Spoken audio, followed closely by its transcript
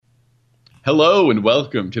Hello and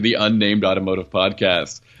welcome to the Unnamed Automotive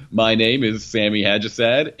Podcast. My name is Sammy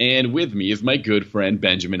Haj-Assad, and with me is my good friend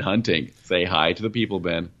Benjamin Hunting. Say hi to the people,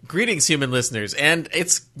 Ben. Greetings, human listeners. And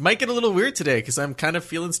it might get a little weird today because I'm kind of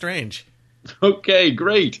feeling strange. Okay,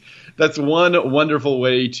 great. That's one wonderful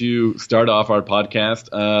way to start off our podcast.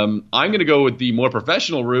 I'm going to go with the more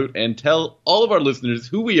professional route and tell all of our listeners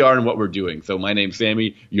who we are and what we're doing. So my name's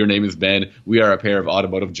Sammy. Your name is Ben. We are a pair of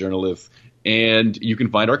automotive journalists, and you can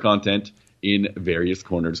find our content in various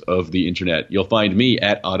corners of the internet. You'll find me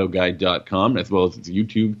at autoguide.com as well as its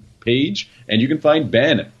YouTube page, and you can find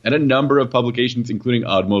Ben at a number of publications including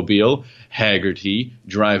Automobile, Haggerty,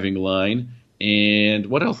 Driving Line, and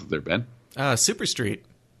what else is there, Ben? Super Street.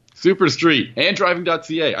 Super Street and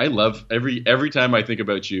Driving.ca. I love every time I think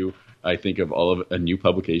about you, I think of all of a new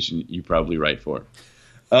publication you probably write for.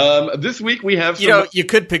 This week we have some... you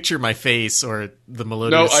could picture my face or the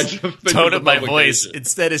melodious tone of my voice.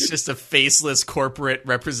 Instead, it's just a faceless corporate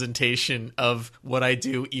representation of what I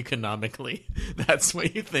do economically. That's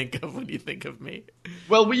what you think of when you think of me.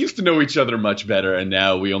 Well, we used to know each other much better, and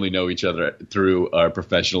now we only know each other through our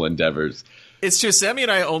professional endeavors. It's true. Sammy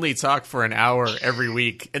and I only talk for an hour every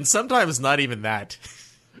week, and sometimes not even that.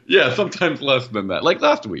 Yeah, sometimes less than that, like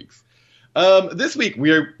last week's. This week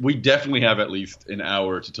we definitely have at least an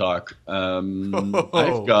hour to talk.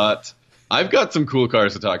 I've got some cool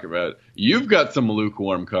cars to talk about. You've got some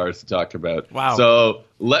lukewarm cars to talk about. Wow. So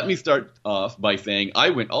let me start off by saying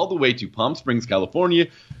I went all the way to Palm Springs, California,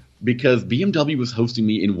 because BMW was hosting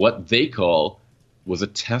me in what they call was a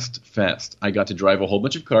test fest. I got to drive a whole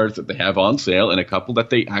bunch of cars that they have on sale and a couple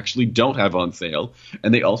that they actually don't have on sale.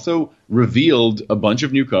 And they also revealed a bunch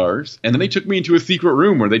of new cars. And then they took me into a secret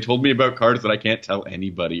room where they told me about cars that I can't tell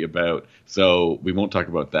anybody about. So we won't talk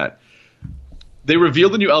about that. They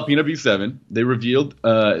revealed the new Alpina V7. They revealed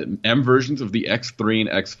M versions of the X3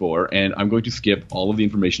 and X4. And I'm going to skip all of the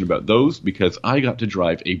information about those because I got to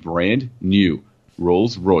drive a brand new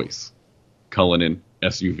Rolls-Royce Cullinan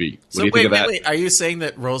SUV. What do you think of that? Wait, are you saying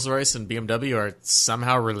that Rolls-Royce and BMW are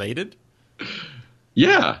somehow related?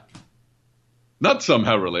 Yeah. Not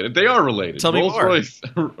somehow related. They are related. Tell me more.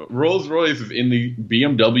 Rolls-Royce is in the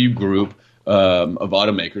BMW group of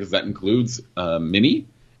automakers. That includes Mini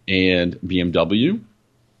and BMW.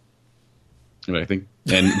 I think.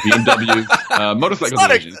 And BMW's motorcycle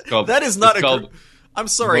division. That is not a group. I'm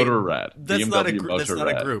sorry. Motorrad. That's not a group.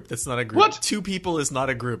 That's not a group. What? Two people is not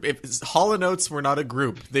a group. If Hall & Oates were not a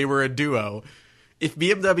group, they were a duo. If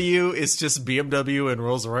BMW is just BMW and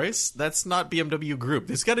Rolls-Royce, that's not BMW group.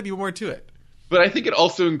 There's got to be more to it. But I think it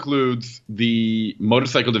also includes the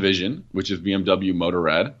motorcycle division, which is BMW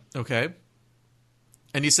Motorrad. Okay.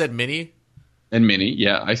 And you said Mini? And Mini,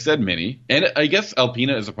 yeah. I said Mini. And I guess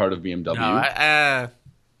Alpina is a part of BMW.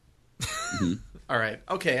 No, All right.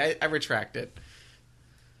 Okay, I retract it.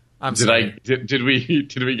 Did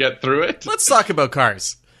we get through it? Let's talk about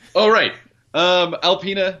cars. All right.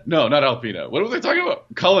 Alpina. No, not Alpina. What was I talking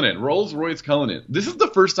about? Cullinan. Rolls-Royce Cullinan. This is the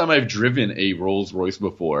first time I've driven a Rolls-Royce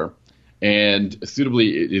before. And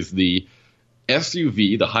suitably, it is the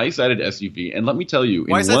SUV, the high-sided SUV. And let me tell you,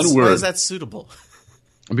 why is that suitable?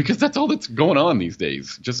 Because that's all that's going on these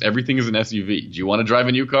days. Just everything is an SUV. Do you want to drive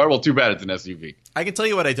a new car? Well, too bad it's an SUV. I can tell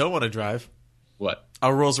you what I don't want to drive. What?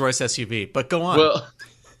 A Rolls-Royce SUV. But go on. Well,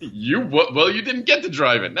 you didn't get to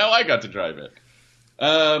drive it. Now I got to drive it.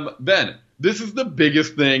 Ben, this is the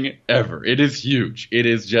biggest thing ever. It is huge. It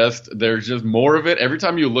is there's just more of it. Every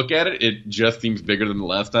time you look at it, it just seems bigger than the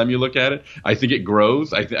last time you look at it. I think it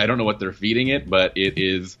grows. I don't know what they're feeding it, but it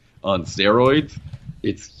is on steroids.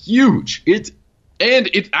 It's huge. It's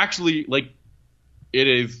actually it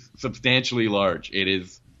is substantially large. It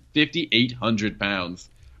is 5,800 pounds.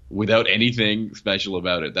 Without anything special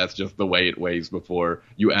about it. That's just the way it weighs before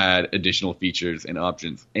you add additional features and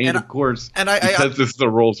options. And of course, because this is a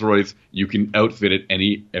Rolls-Royce, you can outfit it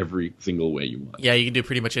every single way you want. Yeah, you can do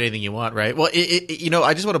pretty much anything you want, right? Well,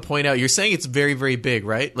 I just want to point out, you're saying it's very, very big,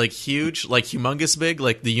 right? Like huge, like humongous big,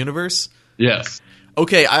 like the universe? Yes.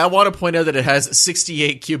 Okay, I want to point out that it has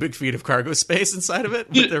 68 cubic feet of cargo space inside of it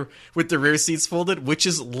with the rear seats folded, which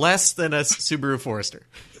is less than a Subaru Forester.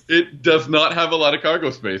 It does not have a lot of cargo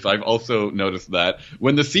space. I've also noticed that.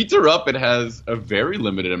 When the seats are up, it has a very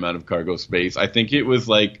limited amount of cargo space. I think it was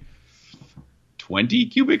like 20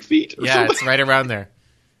 cubic feet or something. It's right around there.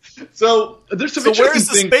 So there's some interesting where's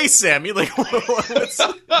the space, Sammy? Like,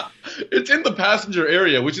 it's in the passenger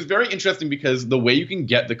area, which is very interesting because the way you can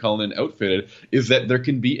get the Cullinan outfitted is that there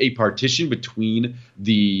can be a partition between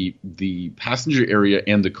the passenger area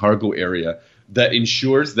and the cargo area that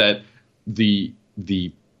ensures that the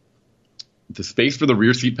the space for the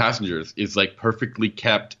rear seat passengers is like perfectly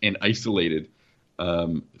kept and isolated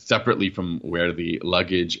separately from where the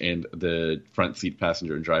luggage and the front seat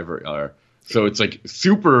passenger and driver are. So it's like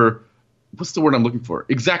super, what's the word I'm looking for?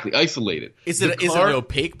 Exactly, isolated. Is it an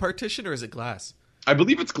opaque partition or is it glass? I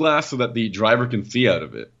believe it's glass so that the driver can see out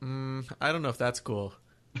of it. I don't know if that's cool.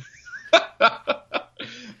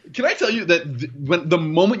 Can I tell you that when the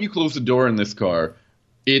moment you close the door in this car,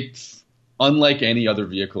 it's unlike any other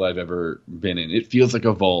vehicle I've ever been in. It feels like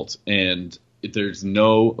a vault, and there's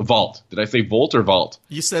no vault. Did I say volt or vault?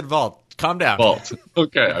 You said vault. Calm down. Vault.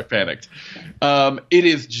 Okay, I panicked. It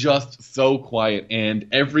is just so quiet, and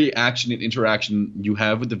every action and interaction you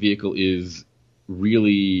have with the vehicle is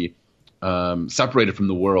really separated from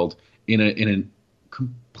the world in a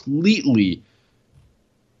completely.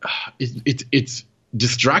 It's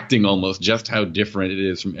distracting almost just how different it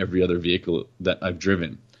is from every other vehicle that I've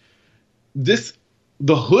driven.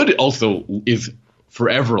 The hood also is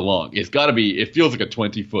forever long. It's got to be, it feels like a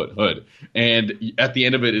 20-foot hood. And at the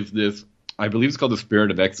end of it is this, I believe it's called the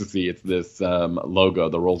Spirit of Ecstasy. It's this logo,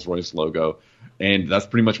 the Rolls-Royce logo. And that's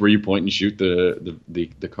pretty much where you point and shoot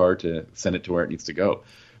the car to send it to where it needs to go.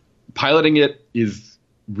 Piloting it is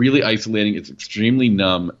really isolating. It's extremely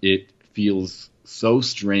numb. It feels so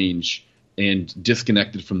strange and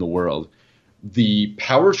disconnected from the world. The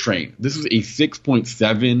powertrain, this is a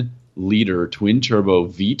 6.7 liter twin turbo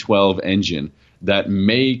V12 engine that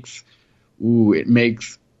makes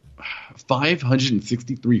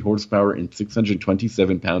 563 horsepower and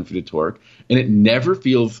 627 pound-feet of torque, and it never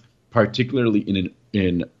feels particularly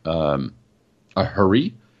in a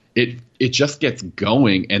hurry. It just gets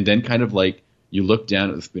going, and then kind of like you look down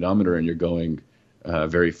at the speedometer and you're going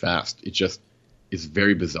very fast. It just is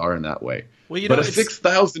very bizarre in that way. Well, but a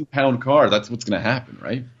 6,000-pound car, that's what's going to happen,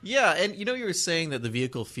 right? Yeah, and you were saying that the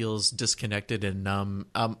vehicle feels disconnected and numb.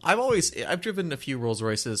 I've driven a few Rolls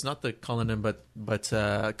Royces, not the Cullinan, but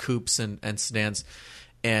coupes and sedans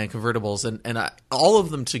and convertibles, and all of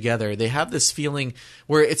them together, they have this feeling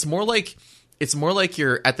where it's more like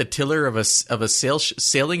you're at the tiller of a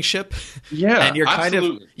sailing ship. Yeah, and you're kind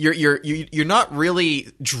absolutely. of you're not really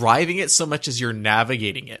driving it so much as you're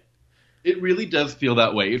navigating it. It really does feel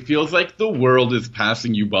that way. It feels like the world is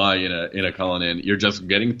passing you by in a Cullinan. You're just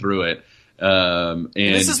getting through it. And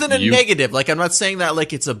this isn't a negative. Like, I'm not saying that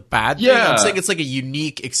like it's a bad thing. I'm saying it's like a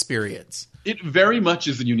unique experience. It very much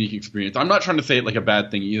is a unique experience. I'm not trying to say it like a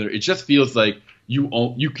bad thing either. It just feels like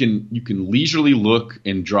you can leisurely look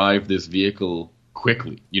and drive this vehicle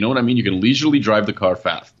quickly. You know what I mean? You can leisurely drive the car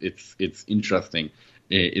fast. It's interesting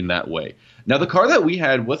in that way. Now, the car that we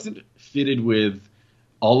had wasn't fitted with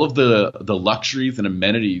all of the luxuries and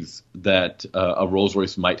amenities that a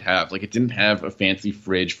Rolls-Royce might have. Like, it didn't have a fancy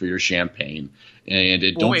fridge for your champagne, and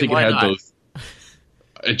it had those.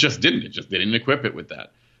 It just didn't. It just didn't equip it with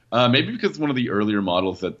that. Maybe because one of the earlier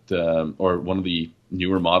models or one of the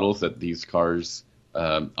newer models that these cars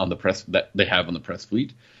on the press that they have on the press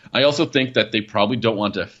fleet. I also think that they probably don't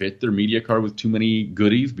want to fit their media car with too many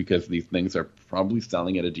goodies because these things are probably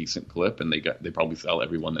selling at a decent clip, and they probably sell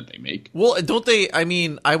every one that they make. Well, don't they? I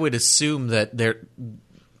mean, I would assume that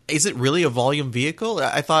is it really a volume vehicle?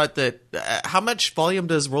 I thought that how much volume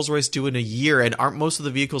does Rolls-Royce do in a year, and aren't most of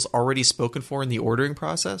the vehicles already spoken for in the ordering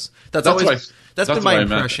process? That's been my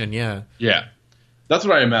impression. Yeah. That's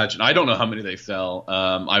what I imagine. I don't know how many they sell.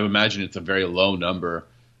 I imagine it's a very low number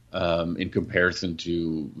in comparison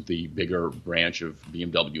to the bigger branch of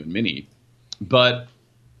BMW and Mini. But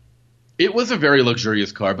it was a very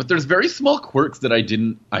luxurious car, but there's very small quirks that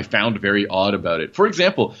I found very odd about it. For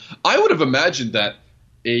example, I would have imagined that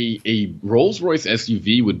a Rolls-Royce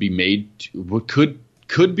SUV would be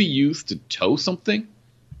could be used to tow something,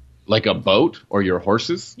 like a boat or your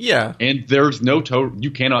horses. Yeah. And there's no tow.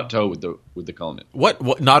 You cannot tow with the Cullinan.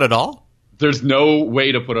 What? Not at all? There's no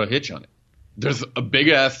way to put a hitch on it. There's a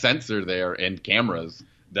big-ass sensor there and cameras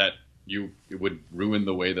that it would ruin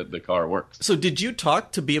the way that the car works. So did you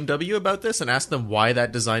talk to BMW about this and ask them why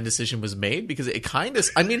that design decision was made? Because it kind of...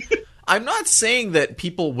 I mean, I'm not saying that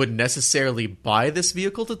people would necessarily buy this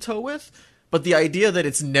vehicle to tow with, but the idea that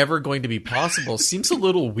it's never going to be possible seems a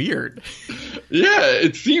little weird. Yeah,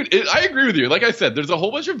 I agree with you. Like I said, there's a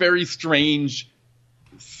whole bunch of very strange,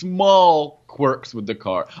 small quirks with the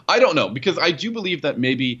car. I don't know, because I do believe that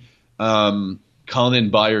maybe Cullinan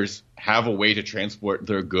buyers have a way to transport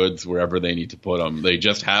their goods wherever they need to put them. They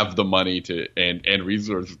just have the money and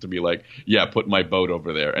resources to be like, yeah, put my boat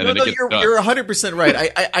over there. And you're 100%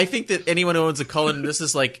 right. I think that anyone who owns a Cullinan, this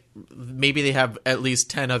is like maybe they have at least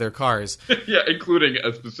 10 other cars. Yeah, including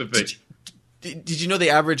a specific. Did you know the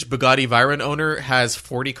average Bugatti Veyron owner has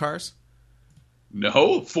 40 cars?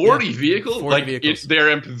 No, 40 vehicles. 40 vehicles. They're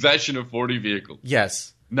in possession of 40 vehicles.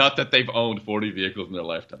 Yes. Not that they've owned 40 vehicles in their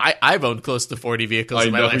lifetime. I've owned close to 40 vehicles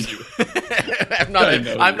in my life. I'm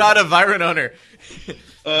not a Viron owner.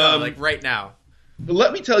 No, right now.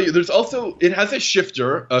 Let me tell you, it has a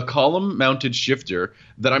shifter, a column-mounted shifter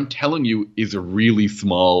that I'm telling you is really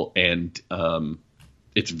small, and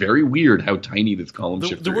it's very weird how tiny this column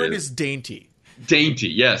shifter is. The word is dainty. Dainty,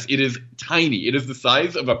 yes. It is tiny. It is the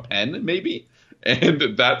size of a pen, maybe.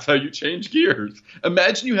 And that's how you change gears.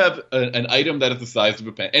 Imagine you have an item that is the size of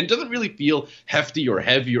a pen. And it doesn't really feel hefty or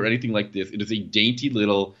heavy or anything like this. It is a dainty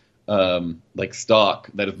little stock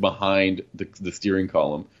that is behind the steering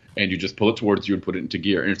column. And you just pull it towards you and put it into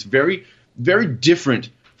gear. And it's very, very different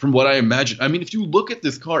from what I imagined. I mean, if you look at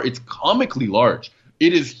this car, it's comically large.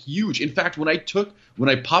 It is huge. In fact, when I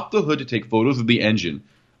popped the hood to take photos of the engine,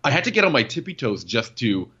 I had to get on my tippy toes just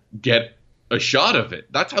to get a shot of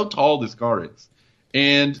it. That's how tall this car is.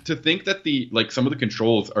 And to think that some of the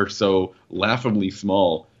controls are so laughably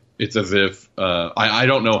small, it's as if I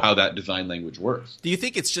don't know how that design language works. Do you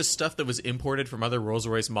think it's just stuff that was imported from other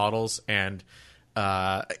Rolls-Royce models? And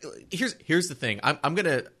here's the thing. I'm going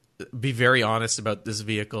to be very honest about this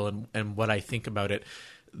vehicle and what I think about it.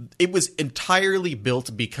 It was entirely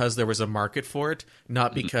built because there was a market for it,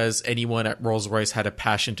 not because anyone at Rolls-Royce had a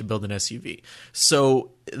passion to build an SUV.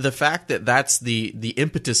 So the fact that that's the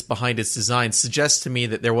impetus behind its design suggests to me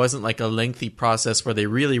that there wasn't like a lengthy process where they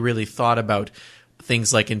really, really thought about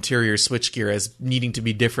things like interior switchgear as needing to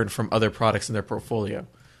be different from other products in their portfolio.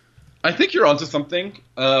 I think you're onto something,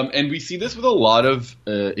 and we see this with a lot of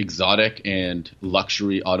exotic and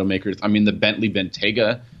luxury automakers. I mean, the Bentley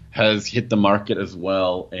Bentayga has hit the market as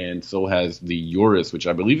well, and so has the Urus, which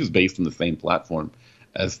I believe is based on the same platform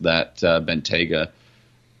as that Bentayga.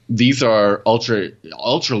 These are ultra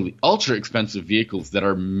expensive vehicles that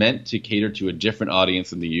are meant to cater to a different audience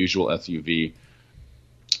than the usual SUV,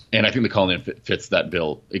 and I think the Cullinan fits that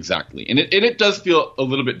bill exactly. And it does feel a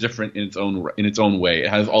little bit different in its own way. It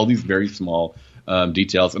has all these very small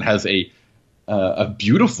details. It has a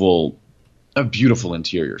beautiful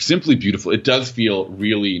interior, simply beautiful. It does feel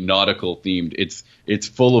really nautical themed. It's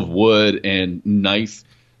full of wood and nice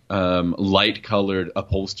light colored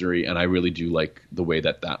upholstery, and I really do like the way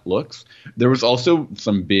that looks. There was also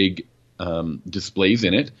some big displays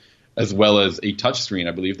in it, as well as a touchscreen.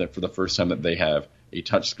 I believe that for the first time that they have a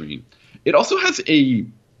touchscreen. It also has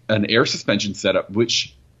an air suspension setup,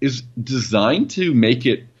 which is designed to make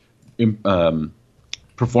it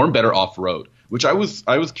perform better off road, which I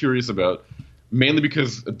was curious about. Mainly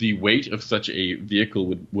because the weight of such a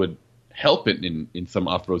vehicle would help it in some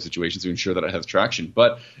off-road situations to ensure that it has traction.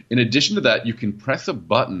 But in addition to that, you can press a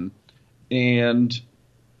button, and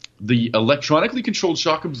the electronically controlled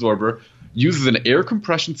shock absorber uses an air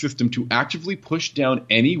compression system to actively push down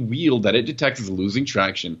any wheel that it detects as losing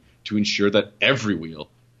traction to ensure that every wheel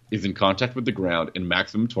is in contact with the ground and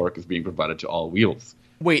maximum torque is being provided to all wheels.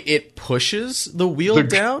 Wait, it pushes the wheel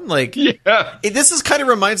down? Yeah. This kind of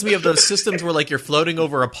reminds me of those systems where you're floating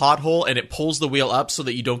over a pothole and it pulls the wheel up so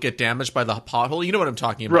that you don't get damaged by the pothole. You know what I'm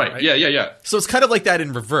talking about, right? Yeah. So it's kind of like that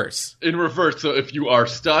in reverse. In reverse. So if you are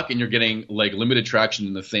stuck and you're getting limited traction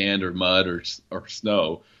in the sand or mud or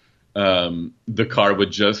snow, the car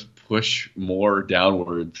would just push more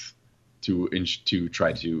downwards to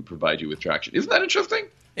try to provide you with traction. Isn't that interesting?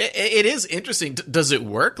 It is interesting. Does it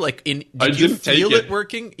work? Did you feel it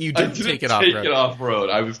working? You didn't take it off-road. I didn't take it off-road.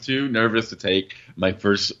 I was too nervous to take my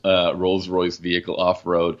first Rolls-Royce vehicle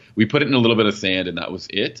off-road. We put it in a little bit of sand, and that was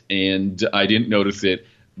it. And I didn't notice it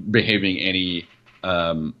behaving any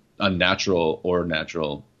unnatural or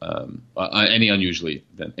natural, any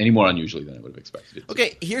more unusually than I would have expected it to.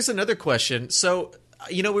 Okay, here's another question. So,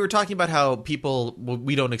 we were talking about how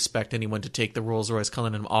we don't expect anyone to take the Rolls-Royce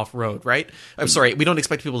Cullinan off-road, right? I'm sorry, we don't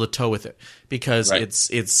expect people to tow with it because it's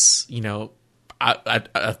a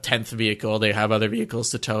 10th vehicle. They have other vehicles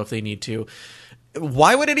to tow if they need to.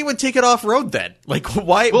 Why would anyone take it off-road then? Why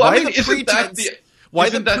the pretense?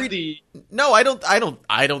 No, I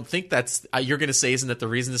don't think that's you're going to say isn't that the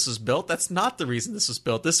reason this was built? That's not the reason this was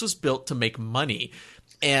built. This was built to make money.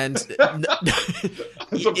 And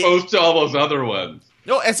as opposed to all those other ones.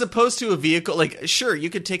 No, as opposed to a vehicle, sure, you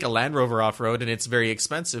could take a Land Rover off-road and it's very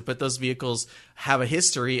expensive, but those vehicles have a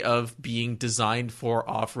history of being designed for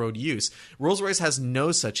off-road use. Rolls-Royce has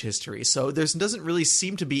no such history, so there doesn't really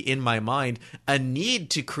seem to be, in my mind, a need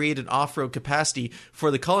to create an off-road capacity for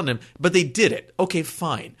the Cullinan, but they did it. Okay,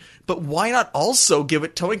 fine. But why not also give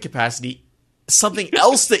it towing capacity? Something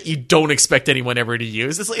else that you don't expect anyone ever to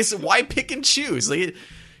use. It's why pick and choose?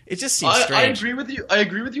 It just seems strange. I agree with you. I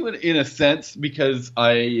agree with you in a sense, because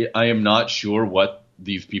I am not sure what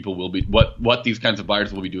these people will be, what these kinds of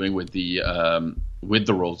buyers will be doing with the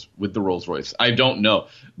Rolls Royce. I don't know.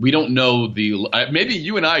 We don't know maybe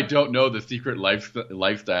you and I don't know the secret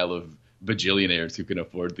lifestyle of bajillionaires who can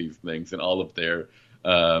afford these things and all of their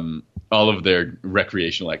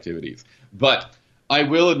recreational activities. But I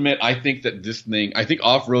will admit, I think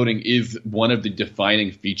off-roading is one of the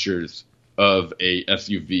defining features of a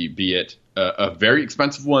SUV, be it a very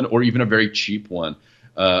expensive one or even a very cheap one.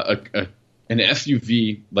 An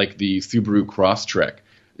SUV like the Subaru Crosstrek,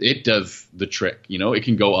 it does the trick. It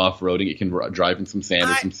can go off-roading. It can drive in some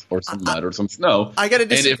sand or some mud or some snow. I got to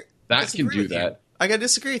disagree. And if that can do that. I got to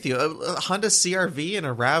disagree with you. A Honda CR-V and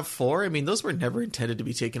a RAV4, I mean, those were never intended to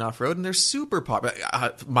be taken off-road, and they're super popular.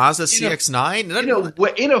 Mazda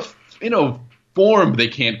CX-9. In a form, they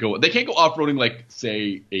can't go off-roading like,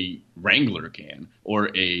 say, a Wrangler can, or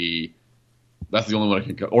that's the only one I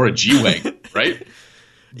can go, or a G-Wagon, right?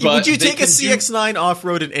 But would you take a CX-9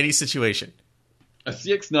 off-road in any situation? A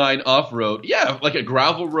CX-9 off-road, yeah, like a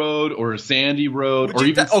gravel road or a sandy road or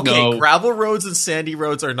even snow. Okay, gravel roads and sandy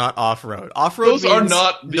roads are not off-road. Off-road those are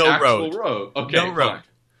not the actual road. Okay, no road. Fine.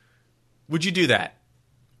 Would you do that?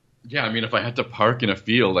 Yeah, I mean, if I had to park in a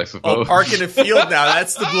field, I suppose. Oh, park in a field now.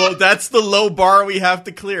 That's the low bar we have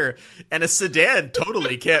to clear. And a sedan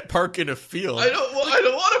totally can't park in a field. I don't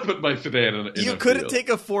want to put my sedan in a field. You couldn't take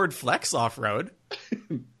a Ford Flex off-road.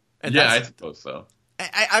 Yeah, I suppose so.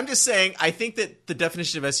 I'm just saying, I think that the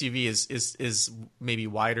definition of SUV is maybe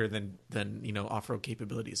wider than off-road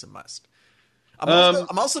capability is a must.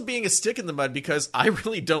 I'm also being a stick in the mud because I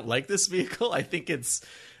really don't like this vehicle. I think it's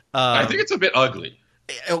a bit ugly.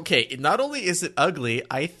 Okay, not only is it ugly,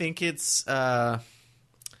 I think it's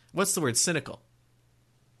what's the word? Cynical.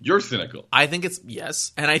 You're cynical. I think it's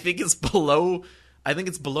and I think it's below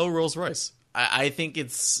Rolls-Royce. I think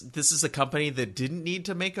this is a company that didn't need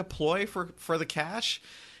to make a ploy for the cash,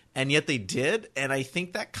 and yet they did, and I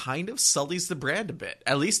think that kind of sullies the brand a bit,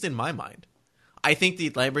 at least in my mind. I think the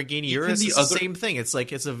Lamborghini Urus is the same thing. It's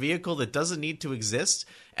like it's a vehicle that doesn't need to exist,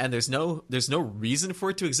 and there's no reason for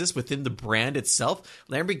it to exist within the brand itself.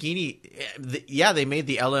 Lamborghini, they made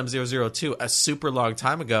the LM002 a super long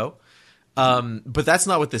time ago, but that's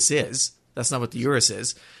not what this is. That's not what the Urus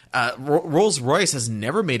is. Rolls-Royce has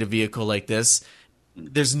never made a vehicle like this.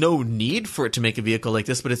 There's no need for it to make a vehicle like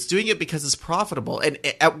this, but it's doing it because it's profitable. And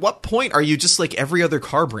at what point are you just like every other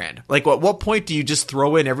car brand? Like, at what point do you just throw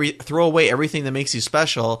away everything that makes you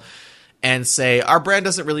special and say our brand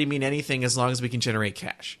doesn't really mean anything as long as we can generate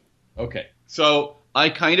cash? Okay, so I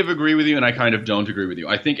kind of agree with you, and I kind of don't agree with you.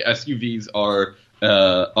 I think SUVs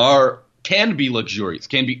can be luxurious,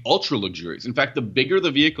 can be ultra luxurious. In fact, the bigger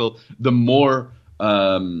the vehicle, the more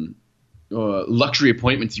luxury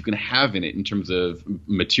appointments you can have in it, in terms of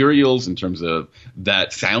materials, in terms of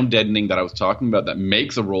that sound deadening that I was talking about, that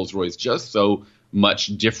makes a Rolls-Royce just so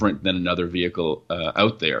much different than another vehicle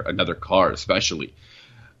out there, another car especially.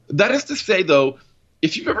 That is to say, though,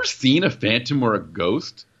 if you've ever seen a Phantom or a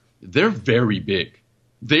Ghost, they're very big.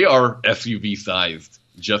 They are SUV sized,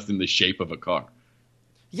 just in the shape of a car.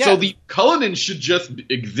 Yeah. So the Cullinan should just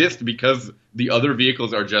exist because the other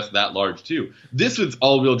vehicles are just that large too. This is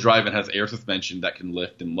all-wheel drive and has air suspension that can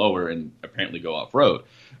lift and lower and apparently go off-road.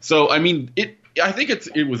 So I mean, I think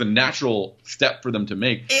it was a natural step for them to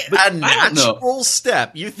make. A natural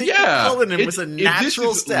step? You think the Cullinan was a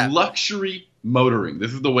natural step? Luxury motoring.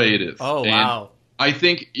 This is the way it is. Oh, wow. I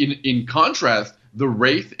think in contrast, the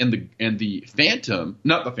Wraith and the Phantom,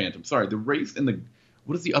 not the Phantom, sorry, the Wraith and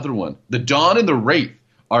what is the other one? The Dawn and the Wraith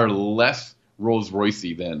are less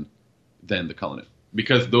Rolls-Roycey than the Cullinan,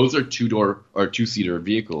 because those are two-seater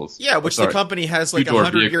vehicles. Yeah, which the company has like a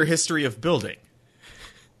 100-year history of building.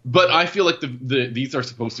 But I feel like these are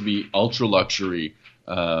supposed to be ultra luxury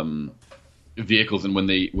vehicles, and when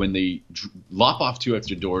they lop off 2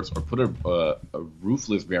 extra doors or put a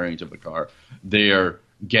roofless variant of the car, they're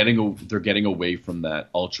getting away from that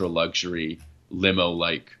ultra luxury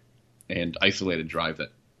limo-like and isolated drive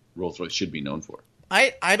that Rolls-Royce should be known for.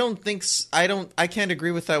 I can't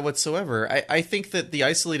agree with that whatsoever. I think that the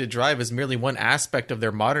isolated drive is merely one aspect of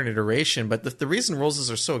their modern iteration, but the reason Rollses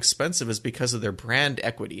are so expensive is because of their brand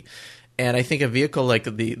equity. And I think a vehicle like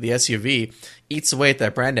the SUV eats away at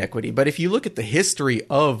that brand equity. But if you look at the history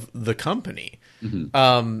of the company,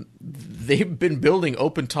 they've been building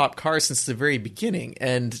open-top cars since the very beginning.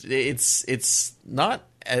 And it's not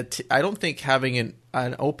I don't think having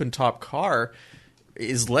an open-top car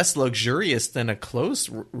is less luxurious than a closed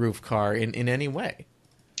roof car in any way.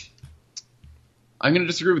 I'm going to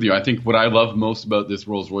disagree with you. I think what I love most about this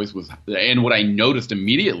Rolls-Royce and what I noticed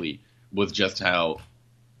immediately was just how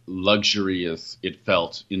luxurious it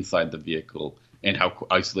felt inside the vehicle and how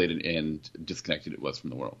isolated and disconnected it was from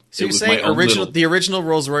the world. So you're saying the original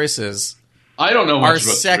Rolls-Royces I don't know much are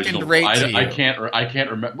about second-rate to you. I can't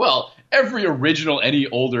remember. Well, every original, any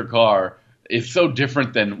older car is so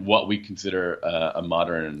different than what we consider a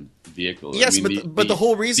modern vehicle. Yes, I mean, but the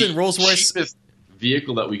whole reason Rolls-Royce... The cheapest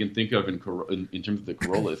vehicle that we can think of in terms of the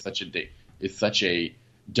Corolla is such a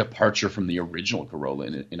departure from the original Corolla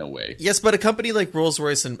in a way. Yes, but a company like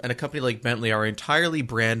Rolls-Royce and a company like Bentley are entirely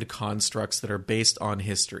brand constructs that are based on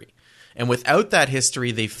history. And without that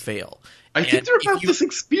history, they fail. I think they're about this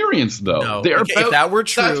experience, though. No, if that were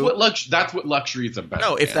true, that's what luxury is about.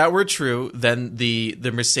 No, if that were true, then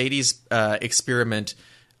the Mercedes experiment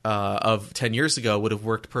of 10 years ago would have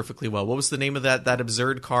worked perfectly well. What was the name of that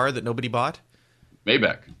absurd car that nobody bought?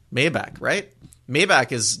 Maybach, right?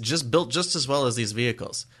 Maybach is built just as well as these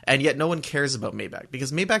vehicles, and yet no one cares about Maybach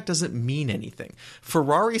because Maybach doesn't mean anything.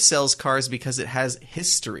 Ferrari sells cars because it has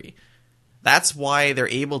history. That's why they're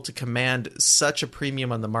able to command such a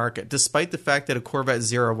premium on the market, despite the fact that a Corvette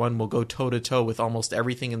ZR1 will go toe-to-toe with almost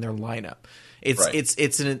everything in their lineup.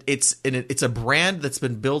 It's a brand that's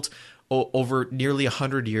been built over nearly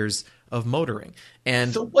 100 years of motoring.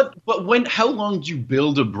 And so how long do you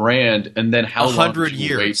build a brand and then how 100 long do you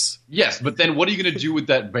years? Wait? Yes, but then what are you going to do with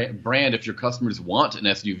that brand if your customers want an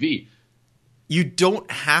SUV? You don't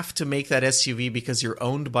have to make that SUV because you're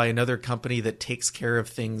owned by another company that takes care of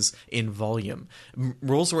things in volume.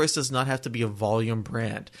 Rolls-Royce does not have to be a volume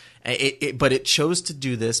brand. But it chose to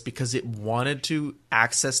do this because it wanted to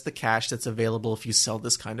access the cash that's available if you sell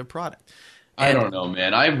this kind of product. I don't know,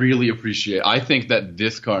 man. I really appreciate. I think that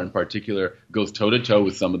this car in particular goes toe to toe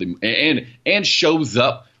with some of the and shows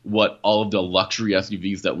up what all of the luxury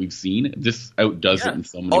SUVs that we've seen. This outdoes it in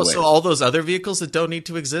so many ways. So all those other vehicles that don't need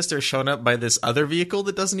to exist are shown up by this other vehicle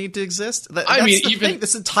that doesn't need to exist. Even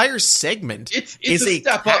this entire segment it's a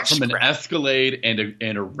step up from an Escalade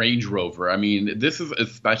and a Range Rover. I mean, this is a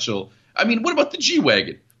special. I mean, what about the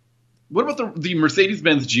G-Wagon? What about the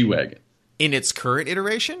Mercedes-Benz G-Wagon? In its current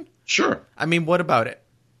iteration? Sure. I mean, what about it?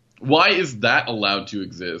 Why is that allowed to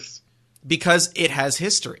exist? Because it has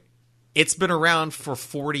history. It's been around for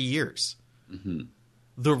 40 years. Mm-hmm.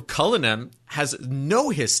 The Cullinan has no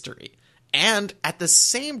history. And at the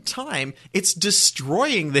same time, it's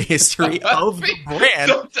destroying the history of the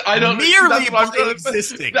brand merely by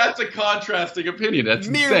existing. That's a contrasting opinion. That's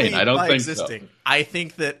insane. I don't think so. I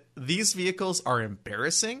think that these vehicles are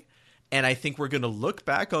embarrassing. And I think we're going to look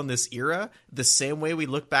back on this era the same way we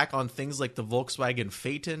look back on things like the Volkswagen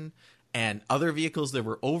Phaeton and other vehicles that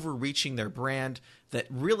were overreaching their brand, that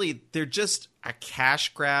really they're just a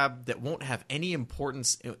cash grab that won't have any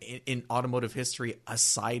importance in automotive history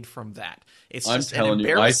aside from that. It's just an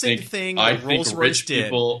embarrassing thing that Rolls-Royce did. Rich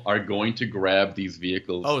people are going to grab these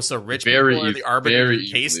vehicles. Oh, so rich people are the arbiter of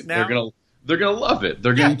taste now? They're going to love it.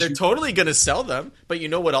 They're totally going to sell them. But you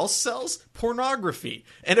know what else sells? Pornography.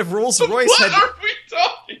 And if Rolls-Royce what are we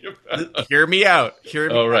talking about? Hear me out.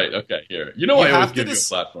 Right. Okay. Here. You know I always give you a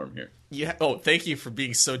platform here. Thank you for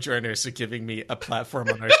being so generous of giving me a platform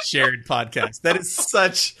on our shared podcast. That is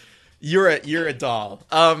such. You're a doll.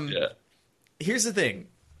 Here's the thing.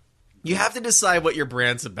 You have to decide what your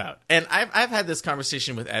brand's about. And I've had this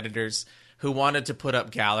conversation with editors who wanted to put up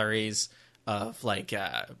galleries of like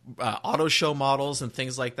auto show models and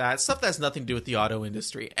things like that, stuff that has nothing to do with the auto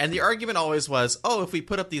industry. And the argument always was, if we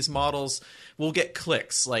put up these models, we'll get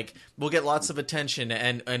clicks, like we'll get lots of attention,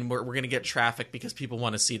 and we're going to get traffic because people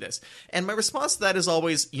want to see this. And my response to that is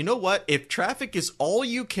always, you know what? If traffic is all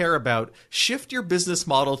you care about, shift your business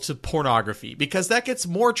model to pornography, because that gets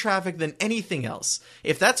more traffic than anything else.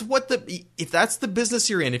 If that's the business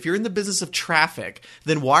you're in, if you're in the business of traffic,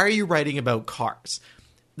 then why are you writing about cars?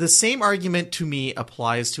 The same argument to me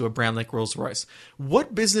applies to a brand like Rolls-Royce.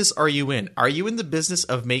 What business are you in? Are you in the business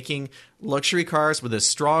of making luxury cars with a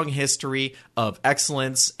strong history of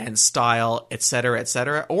excellence and style, et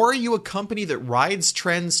cetera, or are you a company that rides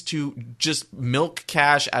trends to just milk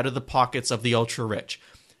cash out of the pockets of the ultra-rich?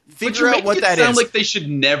 Figure out what that is. Sound like they should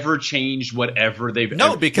never change whatever they've.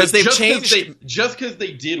 No, because they've changed. Just because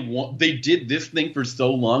they did this thing for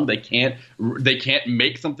so long, they can't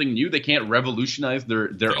make something new. They can't revolutionize their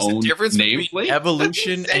own nameplate.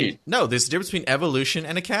 Evolution and there's a difference between evolution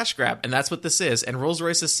and a cash grab, and that's what this is. And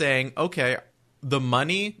Rolls-Royce is saying, okay, the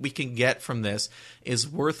money we can get from this is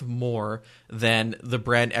worth more than the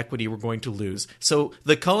brand equity we're going to lose. So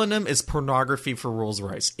the Cullinan is pornography for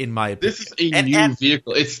Rolls-Royce, in my opinion. This is a new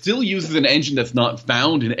vehicle. It still uses an engine that's not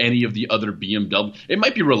found in any of the other BMW. It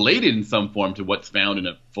might be related in some form to what's found in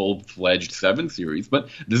a full-fledged 7 Series, but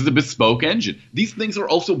this is a bespoke engine. These things are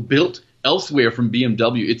also built elsewhere from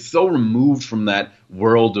BMW. It's so removed from that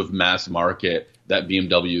world of mass market that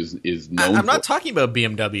BMW is known for. I'm not talking about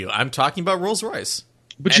BMW. I'm talking about Rolls-Royce.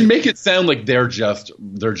 But you make it sound like they're just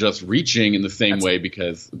reaching in the same way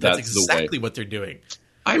because that's exactly the way. What they're doing.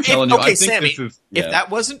 I'm telling you, I think Sammy, this is... Yeah. If that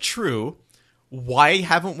wasn't true, why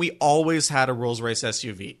haven't we always had a Rolls-Royce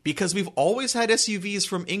SUV? Because we've always had SUVs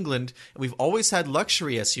from England, and we've always had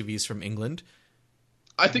luxury SUVs from England.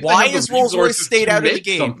 I think why is Rolls-Royce stayed out of the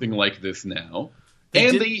game? Something like this now,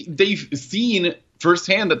 they've seen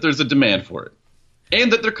firsthand that there's a demand for it.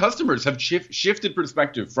 And that their customers have shifted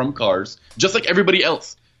perspective from cars, just like everybody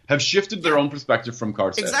else, have shifted their own perspective from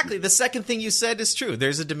cars. Exactly. The second thing you said is true.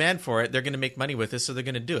 There's a demand for it. They're going to make money with it, so they're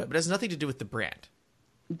going to do it. But it has nothing to do with the brand.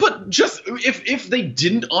 But just if they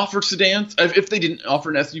didn't offer sedans, if they didn't offer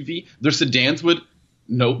an SUV, their sedans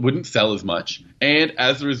wouldn't sell as much. And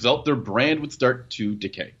as a result, their brand would start to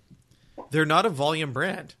decay. They're not a volume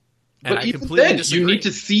brand. And but even then, you need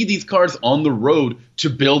to see these cars on the road to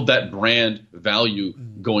build that brand value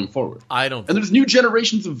going forward. And there's new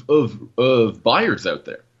generations of buyers out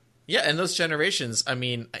there. Yeah, and those generations, I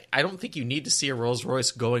mean, I don't think you need to see a Rolls-Royce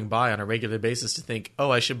going by on a regular basis to think, oh,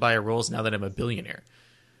 I should buy a Rolls now that I'm a billionaire.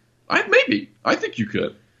 Maybe. I think you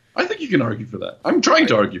could. I think you can argue for that. I'm trying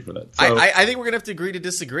to argue for that. So. I think we're going to have to agree to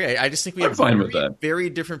disagree. I just think we have very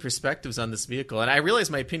different perspectives on this vehicle. And I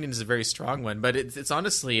realize my opinion is a very strong one, but it's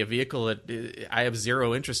honestly a vehicle that I have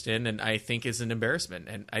zero interest in and I think is an embarrassment.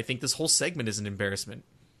 And I think this whole segment is an embarrassment.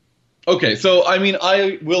 Okay, so, I mean,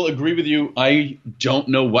 I will agree with you. I don't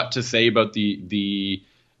know what to say about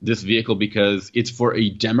this vehicle because it's for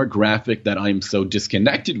a demographic that I'm so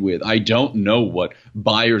disconnected with. I don't know what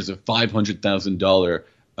buyers of $500,000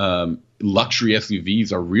 luxury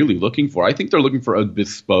SUVs are really looking for. I think they're looking for a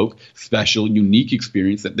bespoke, special, unique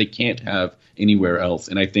experience that they can't have anywhere else.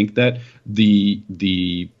 And I think that the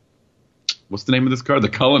what's the name of this car? The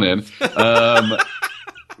Cullinan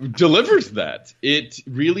delivers that. It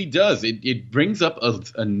really does. It brings up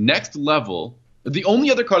a next level. The only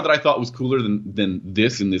other car that I thought was cooler than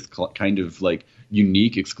this in this kind of like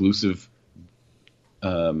unique, exclusive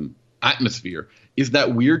atmosphere is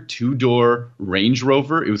that weird 2-door Range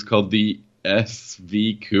Rover. It was called the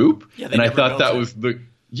SV Coupe. Yeah, and I thought that was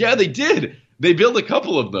Yeah, they did. They built a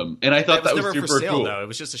couple of them. And I thought that was super for sale, cool. Though. It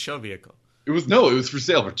was just a show vehicle. It was for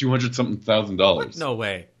sale for $200,000. No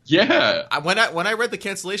way. Yeah. When I read the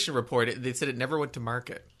cancellation report, they said it never went to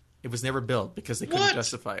market. It was never built because they couldn't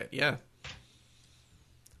justify it. Yeah.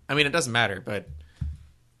 I mean, it doesn't matter, but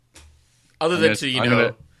other than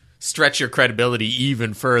to stretch your credibility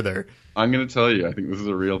even further. I'm going to tell you, I think this is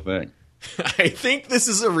a real thing. I think this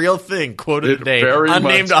is a real thing. Quote of the day,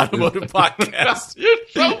 Unnamed Automotive Podcast. You're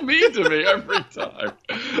so mean to me every time.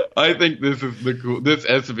 I think this is this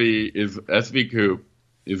SV Coupe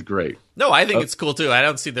is great. No, I think it's cool too. I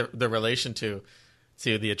don't see the relation to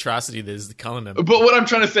the atrocity that is the Cullinan. But what I'm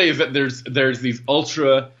trying to say is that there's these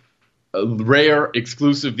ultra rare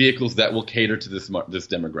exclusive vehicles that will cater to this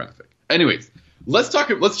demographic. Anyways, let's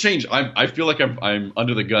change. I feel like I'm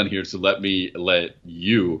under the gun here, so let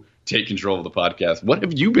you take control of the podcast. What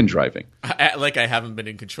have you been driving? Like I haven't been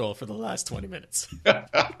in control for the last 20 minutes.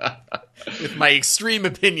 With my extreme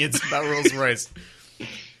opinions about Rolls-Royce.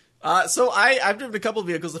 So I've driven a couple of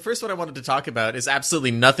vehicles. The first one I wanted to talk about is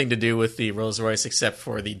absolutely nothing to do with the Rolls-Royce except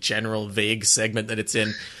for the general vague segment that it's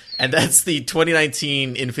in. And that's the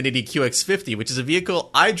 2019 Infiniti QX50, which is a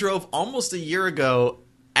vehicle I drove almost a year ago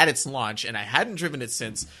at its launch, and I hadn't driven it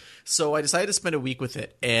since. So I decided to spend a week with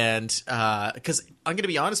it. And because I'm going to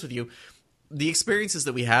be honest with you, the experiences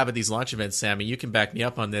that we have at these launch events, Sammy, you can back me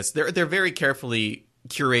up on this. They're very carefully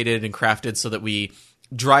curated and crafted so that we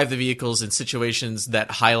drive the vehicles in situations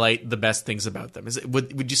that highlight the best things about them.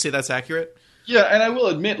 Would you say that's accurate? Yeah, and I will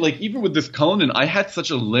admit, like, even with this Cullinan, I had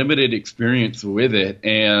such a limited experience with it,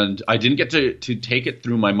 and I didn't get to take it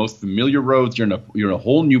through my most familiar roads. You're in a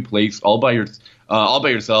whole new place, all by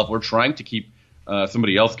yourself. We're trying to keep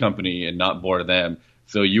somebody else company and not bore them.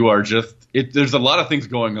 So you are there's a lot of things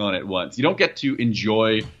going on at once. You don't get to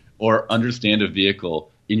enjoy or understand a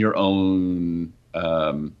vehicle in your own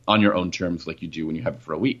on your own terms like you do when you have it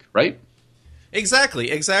for a week, right?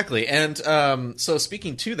 Exactly. And so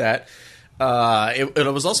speaking to that.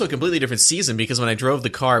 It was also a completely different season because when I drove the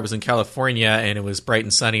car, it was in California and it was bright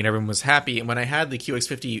and sunny and everyone was happy. And when I had the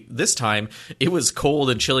QX50 this time, it was cold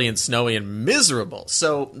and chilly and snowy and miserable.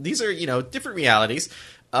 So these are, different realities.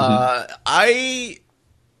 I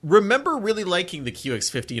remember really liking the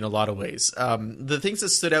QX50 in a lot of ways. The things that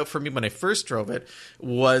stood out for me when I first drove it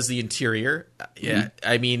was the interior. Yeah,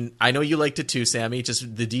 I mean, I know you liked it too, Sammy.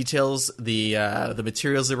 Just the details, the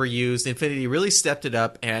materials that were used. Infiniti really stepped it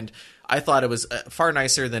up, and I thought it was far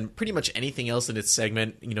nicer than pretty much anything else in its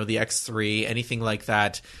segment. The X3, anything like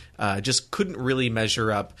that, just couldn't really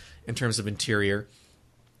measure up in terms of interior.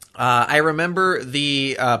 I remember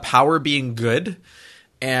the power being good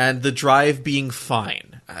and the drive being fine.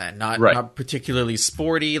 Not particularly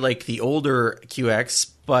sporty like the older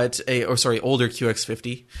QX, older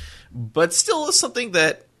QX50, but still something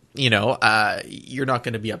that, you're not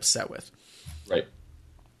going to be upset with. Right.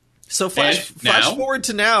 So flash forward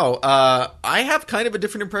to now, I have kind of a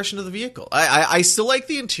different impression of the vehicle. I still like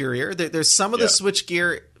the interior. There's some of the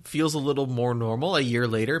switchgear feels a little more normal a year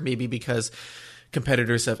later, maybe because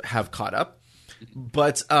competitors have caught up.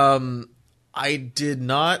 But I did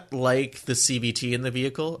not like the CVT in the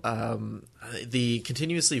vehicle. The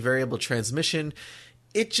continuously variable transmission,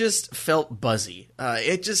 it just felt buzzy.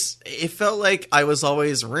 It felt like I was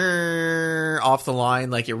always off the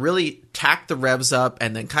line. Like it really tacked the revs up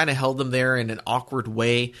and then kind of held them there in an awkward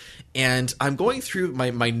way. And I'm going through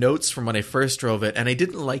my notes from when I first drove it, and I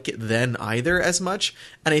didn't like it then either as much.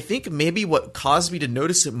 And I think maybe what caused me to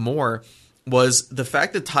notice it more was the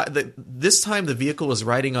fact that this time the vehicle was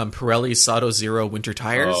riding on Pirelli Sato Zero winter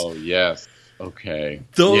tires. Oh, yes. Okay.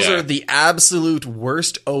 Those are the absolute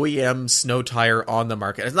worst OEM snow tire on the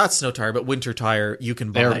market. It's not snow tire, but winter tire you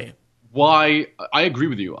can buy. Why? I agree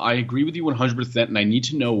with you. I agree with you 100%, and I need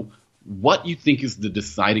to know what you think is the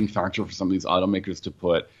deciding factor for some of these automakers to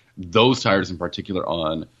put those tires in particular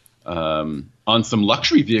on some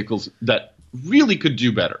luxury vehicles that really could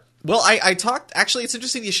do better. Well, I talked. Actually, it's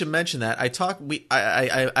interesting you should mention that.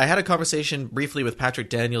 I had a conversation briefly with Patrick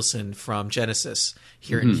Danielson from Genesis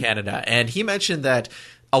here in Canada, and he mentioned that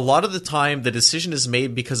a lot of the time the decision is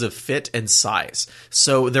made because of fit and size.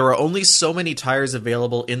 So there are only so many tires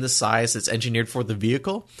available in the size that's engineered for the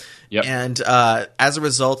vehicle. Yep. And as a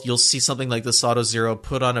result, you'll see something like the Sato Zero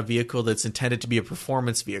put on a vehicle that's intended to be a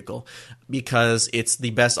performance vehicle because it's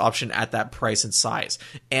the best option at that price and size.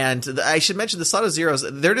 And I should mention the Sato Zeros,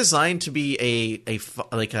 they're designed to be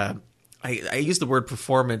I use the word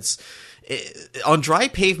performance. On dry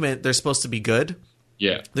pavement, they're supposed to be good.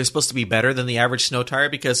 Yeah, they're supposed to be better than the average snow tire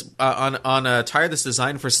because on a tire that's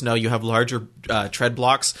designed for snow, you have larger tread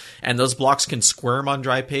blocks, and those blocks can squirm on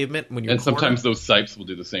dry pavement when you're. And sometimes those sipes will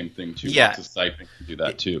do the same thing too. Yeah, lots of siping can do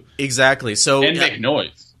that too. Exactly. So and make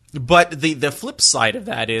noise. But the flip side of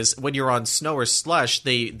that is when you're on snow or slush,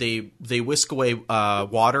 they whisk away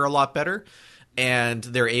water a lot better. And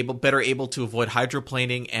they're better able to avoid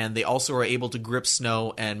hydroplaning, and they also are able to grip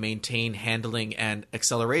snow and maintain handling and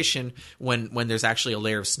acceleration when there's actually a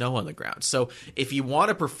layer of snow on the ground. So if you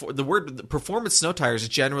want to the word performance snow tires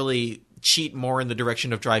generally cheat more in the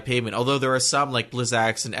direction of dry pavement, although there are some like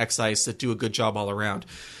Blizzaks and X-Ice that do a good job all around.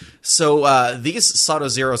 So these Sato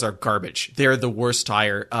Zeros are garbage. They're the worst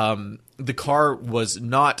tire. The car was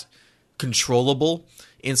not controllable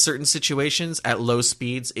in certain situations at low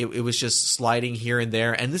speeds. It was just sliding here and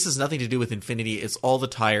there, and this has nothing to do with Infiniti. It's all the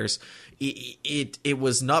tires. It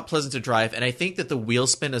was not pleasant to drive, and I think that the wheel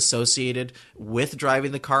spin associated with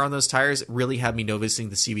driving the car on those tires really had me noticing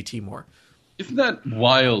the CVT more. Isn't that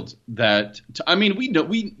wild? That I mean,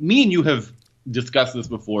 me and you have discussed this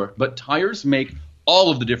before, but tires make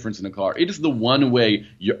all of the difference in a car. It is the one way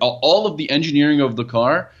all of the engineering of the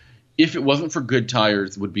car, if it wasn't for good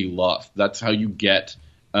tires, would be lost. That's how you get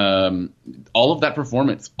all of that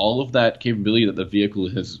performance, all of that capability that the vehicle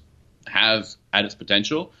has at its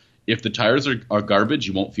potential. If the tires are garbage,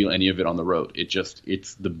 you won't feel any of it on the road.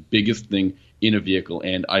 It's the biggest thing in a vehicle,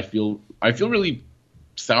 and I feel really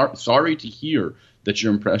sorry to hear that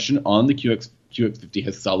your impression on the QX50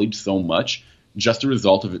 has sullied so much just a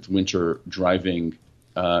result of its winter driving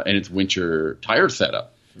and its winter tire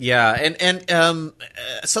setup. Yeah, and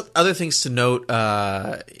some other things to note.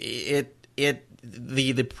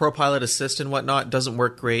 The ProPilot Assist and whatnot doesn't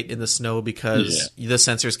work great in the snow because the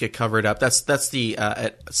sensors get covered up. That's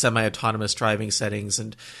the semi-autonomous driving settings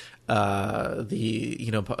and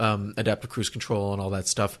adaptive cruise control and all that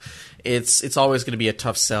stuff. It's always going to be a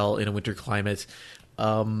tough sell in a winter climate.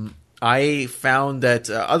 I found that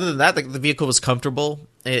other than that, the vehicle was comfortable.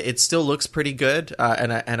 It still looks pretty good,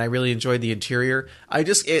 and I really enjoyed the interior.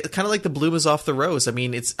 It kind of like the bloom is off the rose. I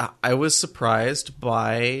mean, I was surprised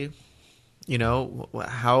by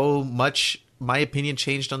how much my opinion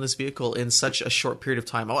changed on this vehicle in such a short period of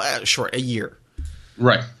time. A year.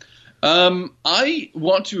 Right. I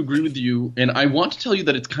want to agree with you, and I want to tell you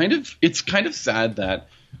that it's kind of sad that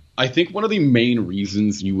I think one of the main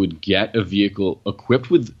reasons you would get a vehicle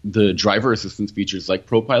equipped with the driver assistance features like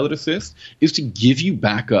ProPilot Assist is to give you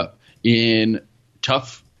backup in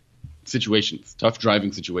tough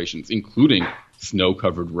driving situations, including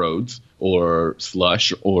snow-covered roads or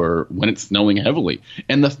slush or when it's snowing heavily.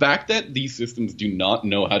 And the fact that these systems do not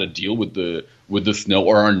know how to deal with the snow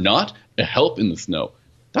or are not a help in the snow,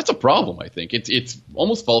 that's a problem, I think. It's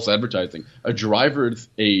almost false advertising. A driver's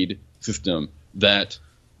aid system that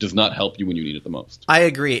does not help you when you need it the most. I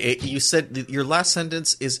agree. You said your last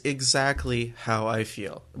sentence is exactly how I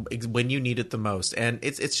feel when you need it the most, and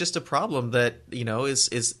it's just a problem that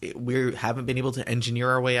we haven't been able to engineer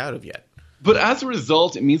our way out of yet. But as a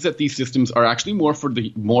result, it means that these systems are actually more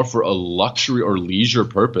for a luxury or leisure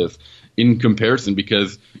purpose in comparison,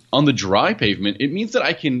 because on the dry pavement, it means that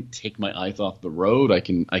I can take my eyes off the road. I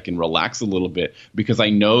can relax a little bit because I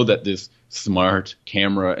know that this smart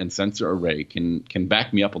camera and sensor array can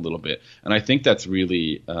back me up a little bit. And I think that's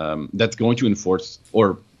really that's going to enforce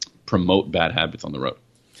or promote bad habits on the road.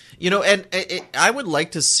 I would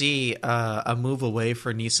like to see a move away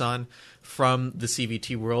for Nissan from the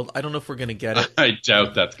CVT world. I don't know if we're going to get it. I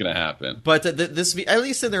doubt that's going to happen. But this, at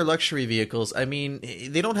least in their luxury vehicles, I mean,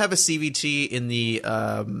 they don't have a CVT in the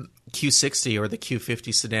Q60 or the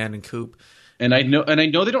Q50 sedan and coupe. And I know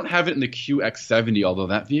they don't have it in the QX70, although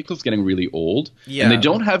that vehicle's getting really old. Yeah. And they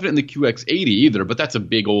don't have it in the QX80 either, but that's a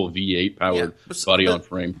big old V8 powered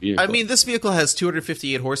body-on-frame vehicle. I mean, this vehicle has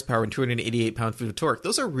 258 horsepower and 288 pound-feet of torque.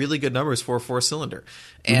 Those are really good numbers for a four-cylinder.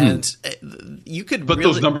 And you could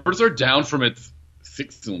those numbers are down from its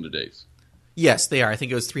six-cylinder days. Yes, they are. I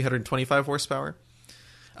think it was 325 horsepower.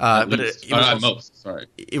 But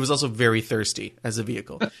it was also very thirsty as a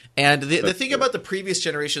vehicle. And the thing about the previous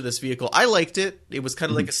generation of this vehicle, I liked it. It was kind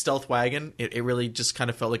of like a stealth wagon. It really just kind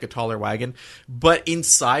of felt like a taller wagon. But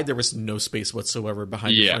inside, there was no space whatsoever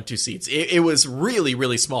behind the front two seats. It was really,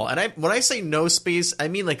 really small. And when I say no space, I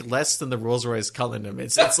mean like less than the Rolls-Royce Cullinan.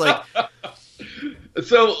 It's like...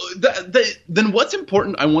 So then what's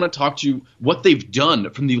important, I want to talk to you, what they've done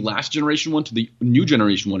from the last generation one to the new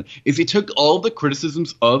generation one, is they took all the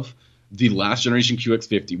criticisms of the last generation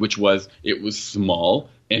QX50, which was it was small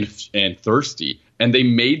and thirsty, and they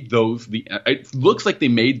made those it looks like they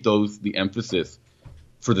made those the emphasis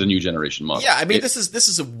for the new generation model. Yeah, I mean this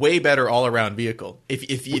is a way better all-around vehicle.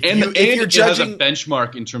 If you're it judging, has a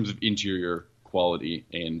benchmark in terms of interior quality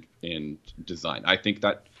and design. I think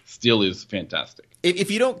that still is fantastic.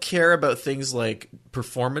 If you don't care about things like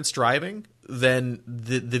performance driving, then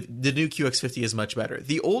the new QX50 is much better.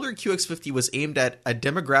 The older QX50 was aimed at a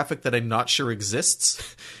demographic that I'm not sure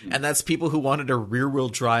exists, and that's people who wanted a rear-wheel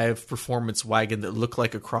drive performance wagon that looked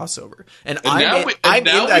like a crossover. And I'm in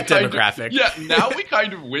that demographic. Now we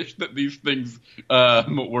kind of wish that these things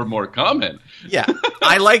were more common. Yeah,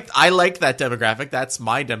 I like that demographic. That's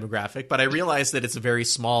my demographic. But I realize that it's very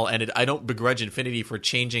small, and I don't begrudge Infiniti for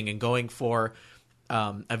changing and going for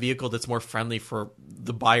a vehicle that's more friendly for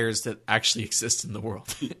the buyers that actually exist in the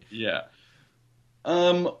world. Yeah.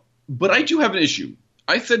 But I do have an issue.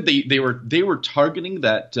 I said they were targeting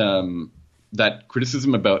that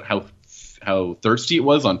criticism about how thirsty it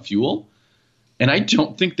was on fuel, and I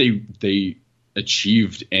don't think they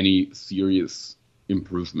achieved any serious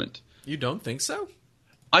improvement. You don't think so?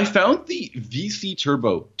 I found the VC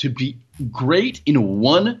Turbo to be great in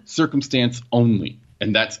one circumstance only,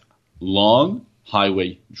 and that's long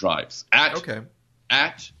highway drives at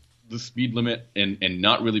the speed limit and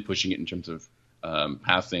not really pushing it in terms of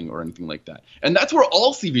passing or anything like that. And that's where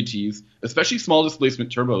all CVTs, especially small displacement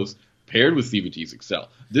turbos paired with CVTs, excel.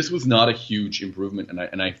 This was not a huge improvement,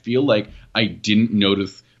 and I feel like I didn't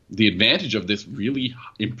notice the advantage of this really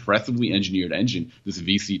impressively engineered engine, this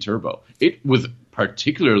VC Turbo. It was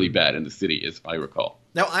particularly bad in the city, as I recall.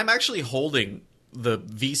 Now, I'm actually holding the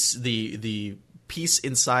piece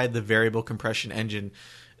inside the variable compression engine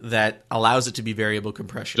that allows it to be variable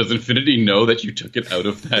compression. Does Infiniti know that you took it out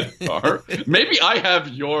of that car? Maybe I have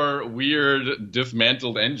your weird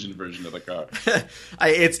dismantled engine version of the car.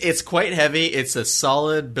 It's quite heavy. It's a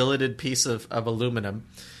solid billeted piece of aluminum.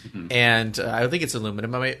 Mm-hmm. And I think it's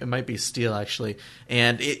aluminum. It might be steel, actually.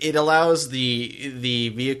 And it allows the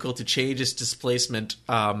vehicle to change its displacement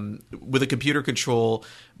with a computer control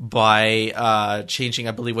by changing,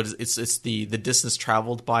 I believe, it's the distance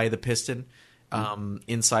traveled by the piston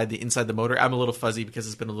inside the motor. I'm a little fuzzy because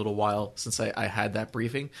it's been a little while since I had that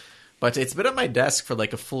briefing. But it's been on my desk for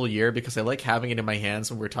like a full year because I like having it in my hands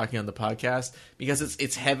when we're talking on the podcast because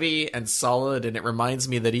it's heavy and solid, and it reminds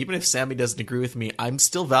me that even if Sammy doesn't agree with me, I'm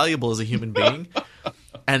still valuable as a human being,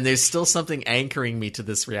 and there's still something anchoring me to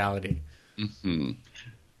this reality. Mm-hmm.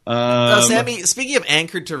 Sammy, speaking of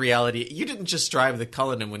anchored to reality, you didn't just drive the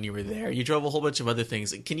Cullinan when you were there. You drove a whole bunch of other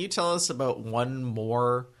things. Can you tell us about one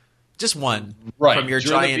more, just one, from your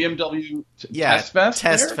giant BMW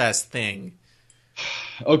Test Fest thing?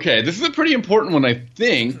 Okay, this is a pretty important one, I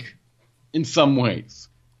think, in some ways.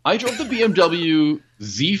 I drove the BMW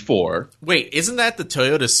Z4. Wait, isn't that the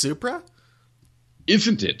Toyota Supra?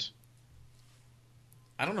 Isn't it?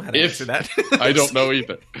 I don't know how to answer that. I don't know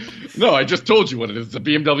either. No, I just told you what it is. It's a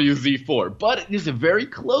BMW Z4. But it is very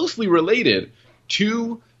closely related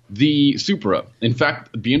to the Supra. In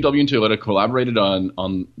fact, BMW and Toyota collaborated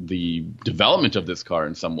on the development of this car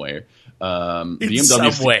in some way. Some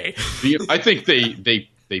way. I think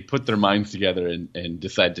they put their minds together and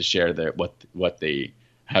decided to share what they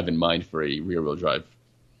have in mind for a rear-wheel drive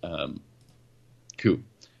coupe.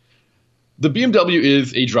 The BMW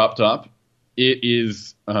is a drop top. It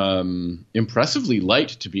is impressively light,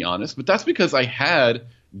 to be honest, but that's because I had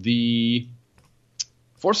the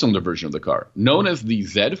four-cylinder version of the car, known as the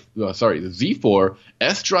Z4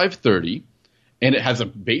 S-Drive 30, and it has a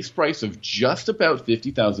base price of just about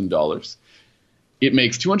 $50,000. It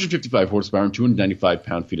makes 255 horsepower and 295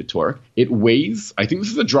 pound-feet of torque. It weighs, I think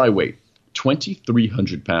this is a dry weight,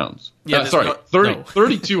 2,300 pounds. Yeah,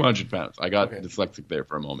 3,200 pounds. I got dyslexic there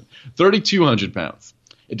for a moment. 3,200 pounds.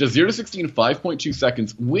 It does 0 to 60 in 5.2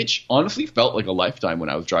 seconds, which honestly felt like a lifetime when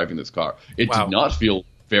I was driving this car. It did not feel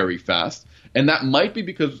very fast, and that might be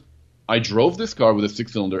because I drove this car with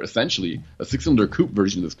essentially a six-cylinder coupe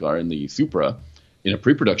version of this car in the Supra in a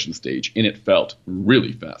pre-production stage, and it felt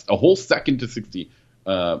really fast. Over a second to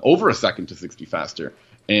 60 faster.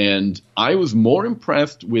 And I was more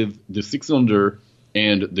impressed with the six-cylinder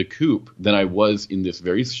and the coupe than I was in this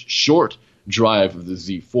very short drive of the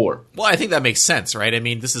Z4. Well, I think that makes sense, right? I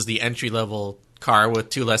mean, this is the entry-level car with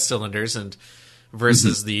 2 less cylinders and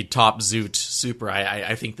versus the top Zoot Supra.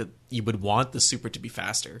 I think that you would want the Supra to be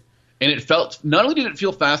faster. And it felt, not only did it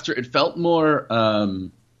feel faster, it felt more,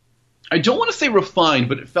 I don't want to say refined,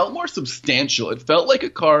 but it felt more substantial. It felt like a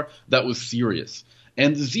car that was serious.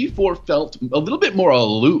 And the Z4 felt a little bit more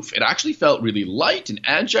aloof. It actually felt really light and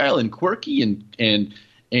agile and quirky and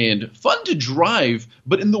fun to drive,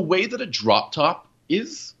 but in the way that a drop top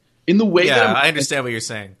is. In the way that I understand what you're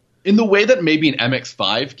saying. In the way that maybe an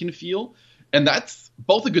MX-5 can feel. And that's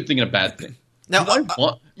both a good thing and a bad thing. Now, hold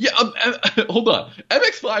on.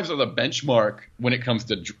 MX-5s are the benchmark when it comes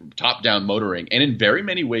to top-down motoring, and in very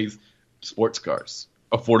many ways, sports cars,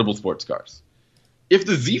 affordable sports cars. If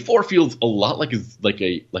the Z4 feels a lot like an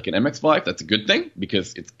MX-5, that's a good thing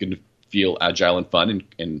because it's going to feel agile and fun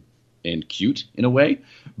and cute in a way,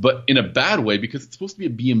 but in a bad way because it's supposed to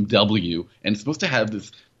be a BMW and it's supposed to have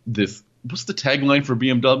this. What's the tagline for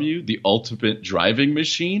BMW? The ultimate driving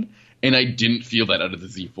machine, and I didn't feel that out of the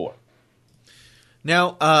Z4.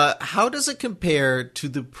 Now, how does it compare to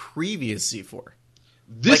the previous Z4?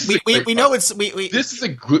 This is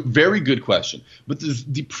a very good question. But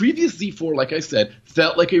the previous Z4, like I said,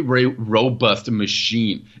 felt like a robust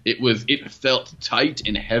machine. It felt tight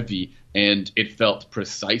and heavy, and it felt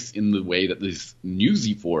precise in the way that this new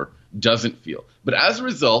Z4 doesn't feel. But as a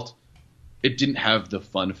result, it didn't have the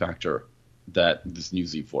fun factor that this new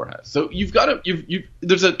Z4 has. So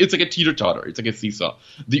it's like a teeter-totter. It's like a seesaw.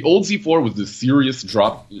 The old Z4 was this serious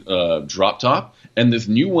drop top, and this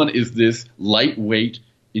new one is this lightweight,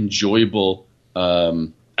 enjoyable,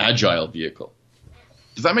 agile vehicle.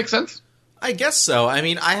 Does that make sense? I guess so. I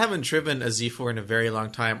mean, I haven't driven a Z4 in a very long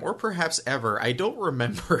time, or perhaps ever. I don't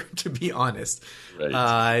remember, to be honest. Right.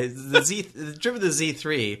 Driven the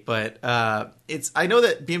Z3, but I know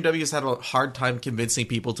that BMW has had a hard time convincing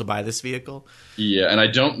people to buy this vehicle. Yeah, and I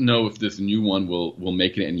don't know if this new one will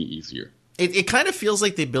make it any easier. It kind of feels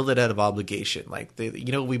like they build it out of obligation. Like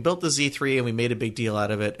we built the Z3 and we made a big deal out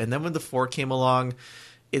of it, and then when the 4 came along,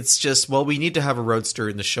 it's just, well, we need to have a Roadster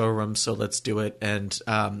in the showroom, so let's do it. And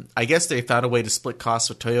I guess they found a way to split costs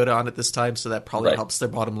with Toyota on it this time, so that probably helps their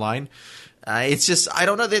bottom line. It's just, I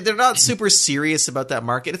don't know. They're not super serious about that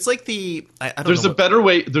market. It's like There's a better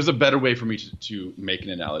way for me to make an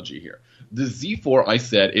analogy here. The Z4, I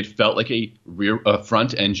said, it felt like a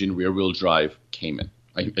front-engine rear-wheel drive Cayman.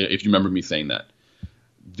 If you remember me saying that.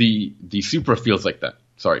 The Supra feels like that.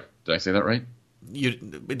 Sorry, did I say that right?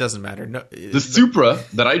 It doesn't matter. No, the Supra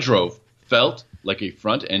that I drove felt like a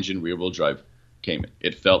front-engine rear-wheel drive Cayman.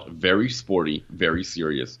 It felt very sporty, very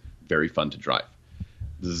serious, very fun to drive.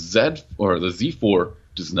 The Z4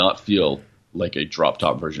 does not feel like a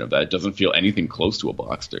drop-top version of that. It doesn't feel anything close to a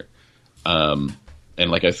Boxster. And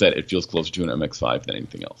like I said, it feels closer to an MX-5 than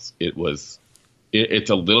anything else. It's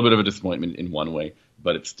a little bit of a disappointment in one way,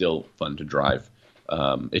 but it's still fun to drive.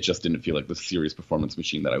 It just didn't feel like the serious performance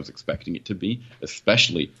machine that I was expecting it to be,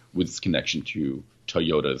 especially with its connection to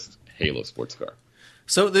Toyota's Halo sports car.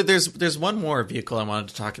 So there's one more vehicle I wanted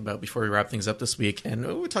to talk about before we wrap things up this week, and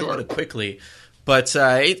we'll talk about it quickly. But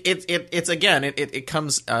it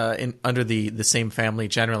comes in under the same family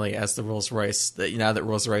generally as the Rolls-Royce. Now that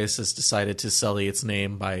Rolls-Royce has decided to sully its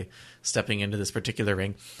name by stepping into this particular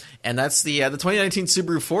ring, and that's the 2019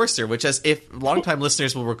 Subaru Forester, which, as if longtime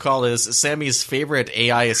listeners will recall, is Sammy's favorite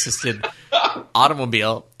AI-assisted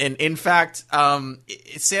automobile. And in fact,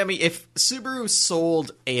 Sammy, if Subaru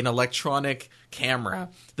sold an electronic camera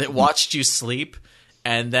that watched you sleep,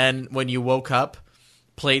 and then when you woke up,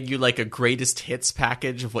 played you like a greatest hits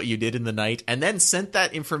package of what you did in the night, and then sent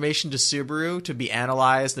that information to Subaru to be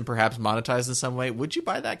analyzed and perhaps monetized in some way, would you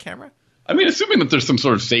buy that camera? I mean, assuming that there's some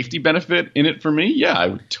sort of safety benefit in it for me, yeah, I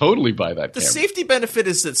would totally buy that camera. The safety benefit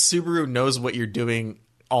is that Subaru knows what you're doing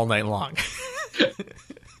all night long.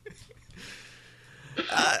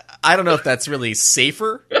 I don't know if that's really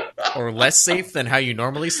safer or less safe than how you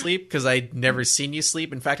normally sleep, because I'd never seen you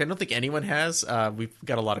sleep. In fact, I don't think anyone has. We've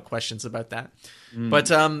got a lot of questions about that. But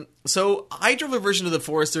so I drove a version of the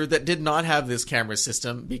Forester that did not have this camera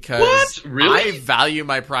system because Really? I value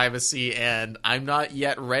my privacy, and I'm not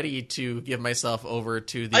yet ready to give myself over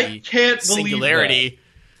to the Singularity.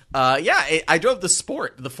 I drove the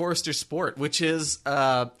Sport, the Forester Sport, which is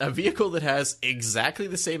a vehicle that has exactly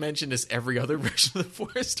the same engine as every other version of the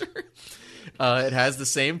Forester. It has the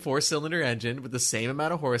same 4-cylinder engine with the same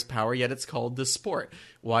amount of horsepower, yet it's called the Sport.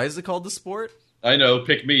 Why is it called the Sport? I know.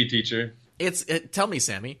 Pick me, teacher. Tell me,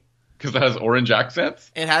 Sammy. Because it has orange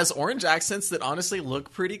accents? It has orange accents that honestly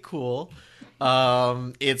look pretty cool.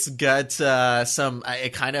 It's got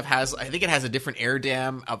it kind of has, I think it has a different air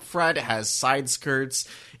dam up front. It has side skirts.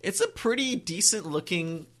 It's a pretty decent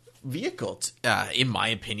looking vehicle, in my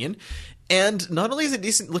opinion. And not only is it a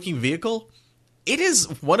decent looking vehicle, it is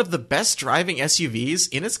one of the best driving SUVs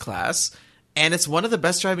in its class. And it's one of the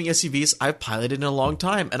best driving SUVs I've piloted in a long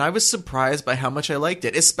time. And I was surprised by how much I liked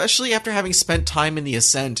it, especially after having spent time in the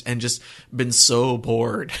Ascent and just been so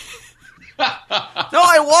bored. No,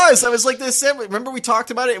 I was like, the Ascent, remember we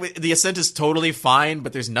talked about it? The Ascent is totally fine,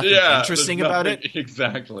 but there's nothing interesting about it.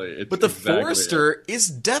 Exactly. But the Forester is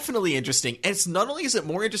definitely interesting. And it's not only is it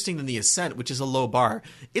more interesting than the Ascent, which is a low bar,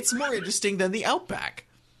 it's more interesting than the Outback.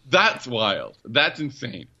 That's wild. That's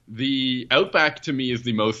insane. The Outback to me is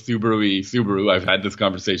the most Subaru-y Subaru. I've had this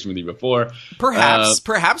conversation with you before.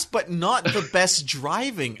 Perhaps, but not the best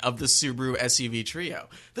driving of the Subaru SUV trio.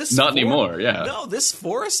 Not anymore, yeah. No, this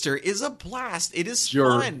Forester is a blast. It is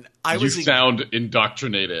fun. You sound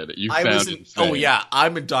indoctrinated. Oh, yeah,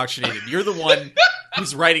 I'm indoctrinated. You're the one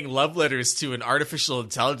who's writing love letters to an artificial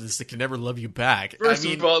intelligence that can never love you back. First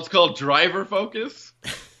of all, it's called driver focus.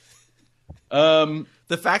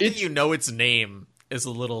 The fact that you know its name is a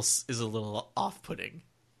little off-putting.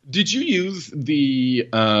 Did you use the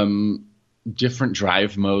different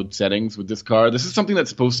drive mode settings with this car? This is something that's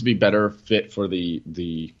supposed to be better fit for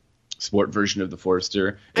the sport version of the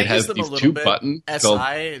Forester. It has these two buttons.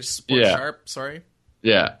 SI, Sport Sharp, sorry.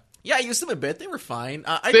 Yeah. Yeah, I used them a bit. They were fine.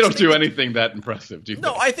 They don't do anything that impressive, do you?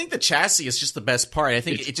 No, I think the chassis is just the best part. I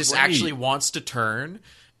think it just actually wants to turn.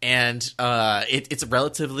 And it's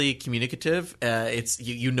relatively communicative. It's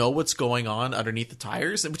you know what's going on underneath the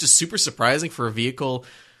tires, which is super surprising for a vehicle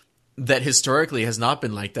that historically has not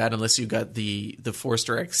been like that, unless you got the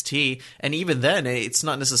Forester XT. And even then, it's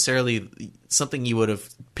not necessarily something you would have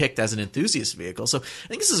picked as an enthusiast vehicle. So I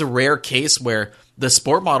think this is a rare case where the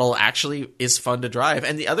sport model actually is fun to drive.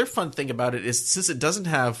 And the other fun thing about it is, since it doesn't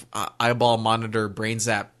have eyeball monitor brain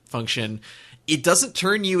zap function, it doesn't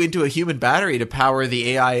turn you into a human battery to power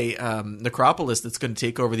the AI necropolis that's going to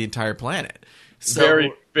take over the entire planet. So,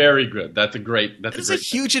 very, very good. That's a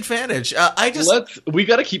huge advantage. We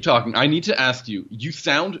got to keep talking. I need to ask you. You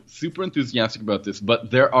sound super enthusiastic about this, but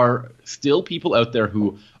there are still people out there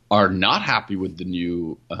who are not happy with the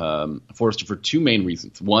new Forester for two main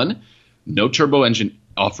reasons. One, no turbo engine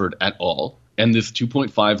offered at all, and this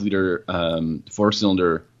 2.5 liter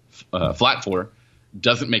 4-cylinder flat four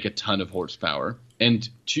doesn't make a ton of horsepower. And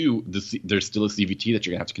two, there's still a CVT that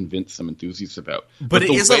you're going to have to convince some enthusiasts about. But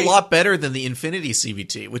it is a lot better than the Infiniti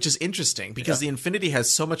CVT, which is interesting because the Infiniti has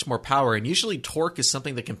so much more power, and usually torque is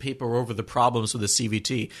something that can paper over the problems with the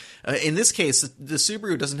CVT. In this case, the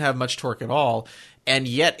Subaru doesn't have much torque at all, and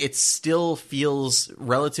yet it still feels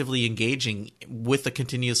relatively engaging with a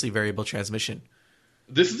continuously variable transmission.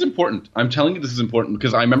 This is important. I'm telling you, this is important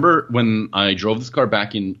because I remember when I drove this car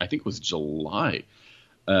back in, I think it was July,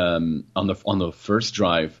 on the first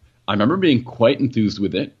drive. I remember being quite enthused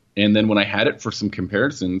with it, and then when I had it for some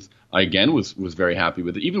comparisons, I again was very happy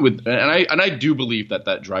with it. Even with, and I do believe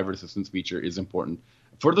that driver assistance feature is important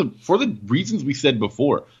for the reasons we said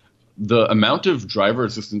before. The amount of driver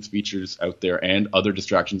assistance features out there and other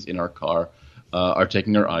distractions in our car are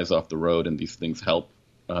taking our eyes off the road, and these things help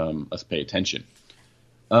us pay attention.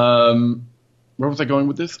 Where was I going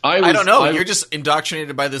with this? I don't know. You're just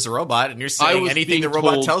indoctrinated by this robot, and you're saying anything the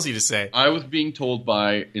robot tells you to say. I was being told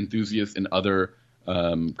by enthusiasts and other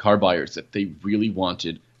car buyers that they really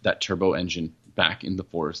wanted that turbo engine back in the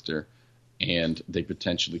Forester, and they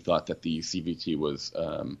potentially thought that the CVT was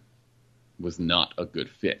not a good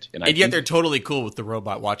fit. And yet they're totally cool with the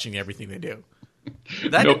robot watching everything they do.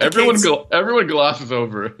 No, everyone glosses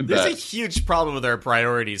over there's that. a huge problem with our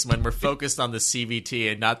priorities when we're focused on the CVT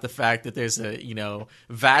and not the fact that there's a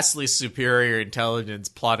vastly superior intelligence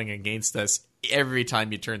plotting against us every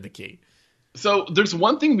time you turn the key. So there's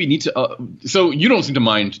one thing we need to. So you don't seem to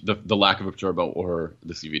mind the lack of a turbo or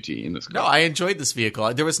the CVT in this car. No, I enjoyed this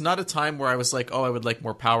vehicle. There was not a time where I was like, "Oh, I would like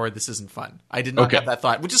more power. This isn't fun." I did not have that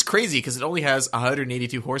thought, which is crazy because it only has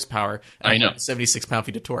 182 horsepower and 76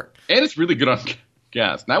 pound-feet of torque, and it's really good on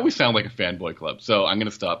gas. Now we sound like a fanboy club, so I'm going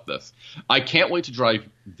to stop this. I can't wait to drive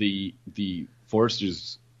the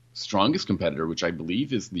Forester's strongest competitor, which I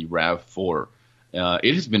believe is the RAV4.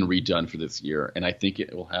 It has been redone for this year, and I think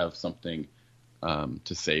it will have something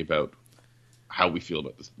to say about how we feel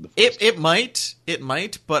about this. It might,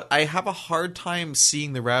 but I have a hard time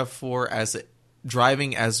seeing the RAV4 as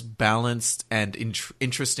driving as balanced and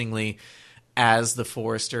interestingly as the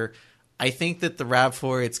Forester. I think that the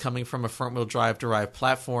RAV4, it's coming from a front-wheel drive derived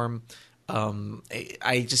platform.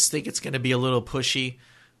 I just think it's going to be a little pushy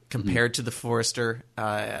compared to the Forester.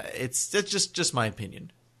 It's just my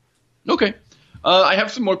opinion. Okay. I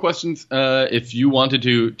have some more questions. If you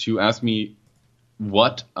wanted to ask me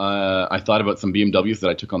what I thought about some BMWs that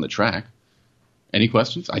I took on the track. Any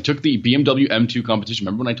questions? I took the BMW M2 competition.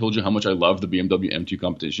 Remember when I told you how much I love the BMW M2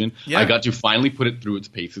 competition? Yeah. I got to finally put it through its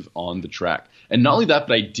paces on the track. And not only that,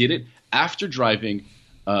 but I did it after driving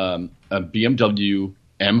a BMW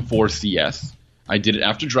M4 CS. I did it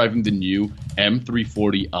after driving the new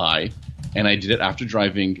M340i. And I did it after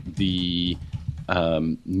driving the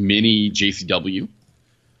Mini JCW.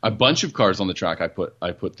 A bunch of cars on the track I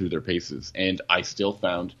put through their paces, and I still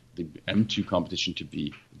found the M2 competition to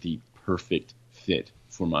be the perfect fit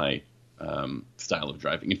for my style of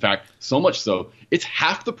driving. In fact, so much so, it's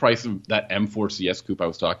half the price of that M4 CS coupe I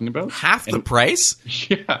was talking about. Half the price?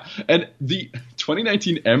 Yeah, and the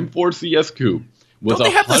 2019 M4 CS coupe was Don't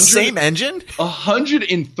they have the same engine?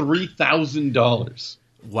 $103,000.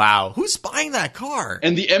 Wow, who's buying that car?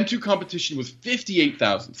 And the M2 competition was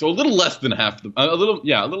 $58,000, so a little less than half the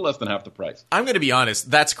price. I'm going to be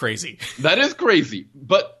honest, that's crazy. That is crazy,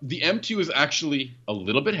 but the M2 is actually a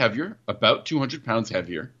little bit heavier, about 200 pounds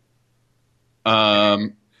heavier.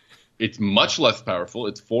 It's much less powerful.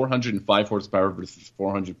 It's 405 horsepower versus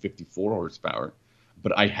 454 horsepower.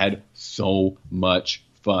 But I had so much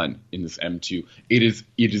fun in this M2. It is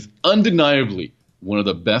undeniably one of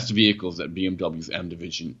the best vehicles that BMW's M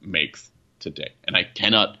division makes today. And I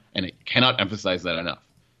cannot emphasize that enough.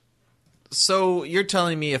 So you're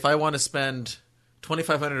telling me if I want to spend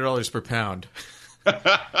 $2,500 per pound,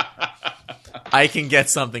 I can get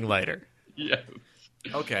something lighter? Yes.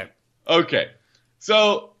 Okay.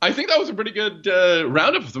 So I think that was a pretty good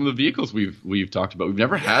roundup of some of the vehicles we've talked about. We've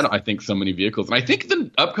never had, I think, so many vehicles. And I think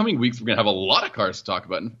the upcoming weeks we're going to have a lot of cars to talk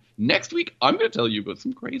about. And next week, I'm going to tell you about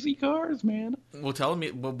some crazy cars, man. Well, tell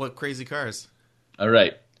me what crazy cars. All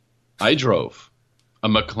right. I drove a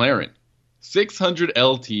McLaren 600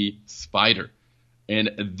 LT Spider.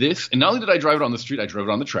 And not only did I drive it on the street, I drove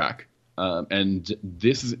it on the track. And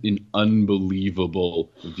this is an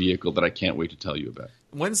unbelievable vehicle that I can't wait to tell you about.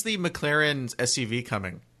 When's the McLaren SUV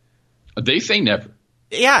coming? They say never.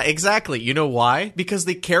 Yeah, exactly. You know why? Because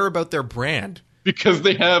they care about their brand. Because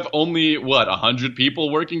they have only, 100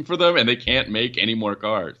 people working for them, and they can't make any more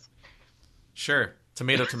cars. Sure.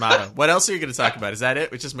 Tomato. What else are you going to talk about? Is that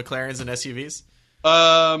it? Which is McLarens and SUVs?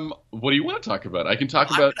 What do you want to talk about? I can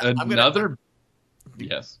talk about another...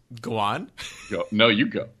 Yes. Go on. Go. No, you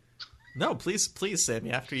go. No, please,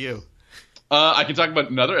 Sammy, after you. I can talk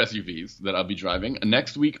about another SUVs that I'll be driving.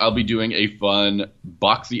 Next week, I'll be doing a fun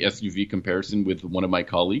boxy SUV comparison with one of my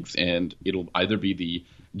colleagues, and it'll either be the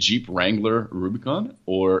Jeep Wrangler Rubicon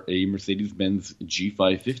or a Mercedes-Benz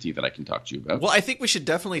G550 that I can talk to you about. Well, I think we should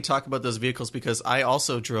definitely talk about those vehicles because I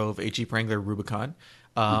also drove a Jeep Wrangler Rubicon,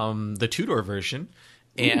 the two-door version,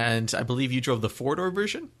 and I believe you drove the 4-door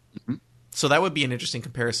version. Mm-hmm. So that would be an interesting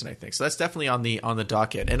comparison, I think. So that's definitely on the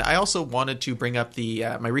docket. And I also wanted to bring up the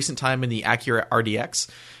my recent time in the Acura RDX,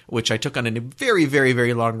 which I took on a very, very,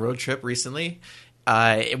 very long road trip recently,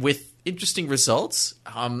 with interesting results.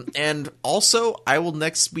 And also, I will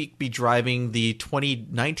next week be driving the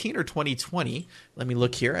 2019 or 2020. Let me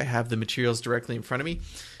look here. I have the materials directly in front of me.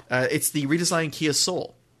 It's the redesigned Kia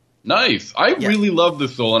Soul. Nice. I really love the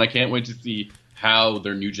Soul, and I can't wait to see how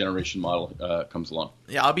their new generation model comes along.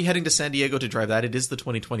 Yeah, I'll be heading to San Diego to drive that. It is the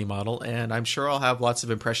 2020 model, and I'm sure I'll have lots of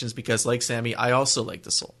impressions because, like Sammy, I also like the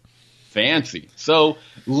Soul. Fancy. So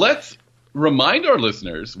let's remind our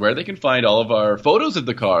listeners where they can find all of our photos of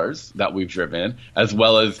the cars that we've driven, as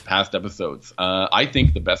well as past episodes. I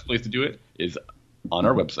think the best place to do it is on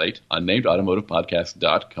our website,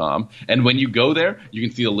 unnamedautomotivepodcast.com. And when you go there, you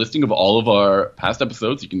can see a listing of all of our past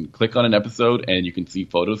episodes. You can click on an episode and you can see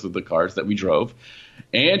photos of the cars that we drove.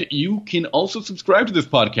 And you can also subscribe to this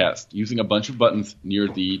podcast using a bunch of buttons near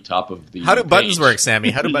the top of the How do buttons work,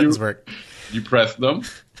 Sammy? How do buttons work? You press them.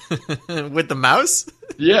 With the mouse?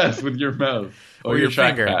 Yes, with your mouse. Or your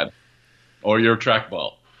trackpad. Or your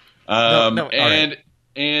trackball.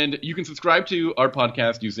 And you can subscribe to our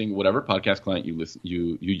podcast using whatever podcast client you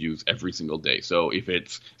use every single day. So if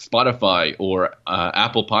it's Spotify or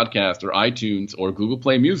Apple Podcast or iTunes or Google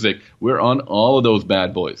Play Music, we're on all of those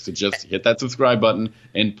bad boys. So just hit that subscribe button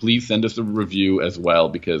and please send us a review as well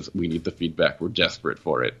because we need the feedback. We're desperate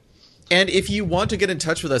for it. And if you want to get in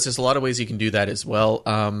touch with us, there's a lot of ways you can do that as well.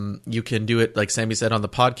 You can do it, like Sammy said, on the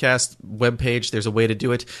podcast webpage. There's a way to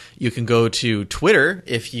do it. You can go to Twitter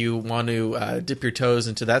if you want to dip your toes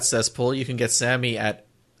into that cesspool. You can get Sammy at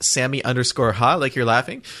Sammy_ha, like you're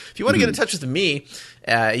laughing. If you want to get in touch with me,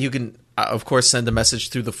 you can, of course, send a message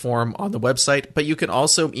through the form on the website. But you can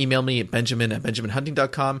also email me at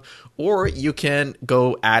benjamin@benjaminhunting.com, or you can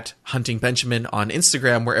go at huntingbenjamin on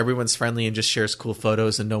Instagram, where everyone's friendly and just shares cool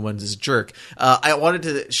photos and no one's a jerk. I wanted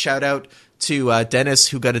to shout out to Dennis,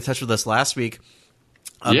 who got in touch with us last week.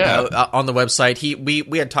 On the website,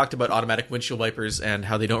 we had talked about automatic windshield wipers and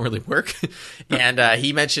how they don't really work, and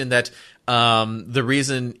he mentioned that the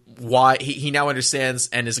reason why he now understands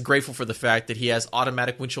and is grateful for the fact that he has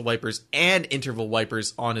automatic windshield wipers and interval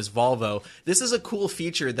wipers on his Volvo. This is a cool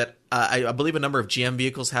feature that I believe a number of GM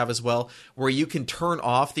vehicles have as well, where you can turn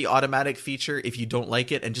off the automatic feature if you don't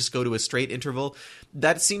like it and just go to a straight interval.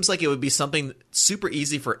 That seems like it would be something super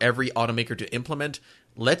easy for every automaker to implement.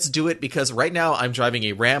 Let's do it, because right now I'm driving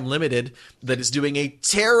a Ram Limited that is doing a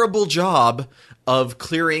terrible job of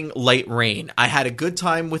clearing light rain. I had a good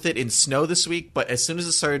time with it in snow this week, but as soon as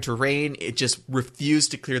it started to rain, it just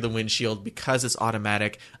refused to clear the windshield because it's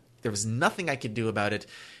automatic. There was nothing I could do about it,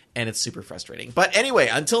 and it's super frustrating. But anyway,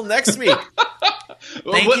 until next week.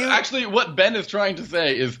 Actually, what Ben is trying to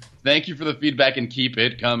say is thank you for the feedback and keep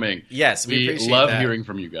it coming. Yes, we appreciate love that. hearing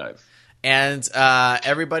from you guys. And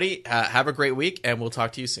everybody, have a great week, and we'll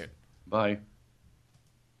talk to you soon. Bye.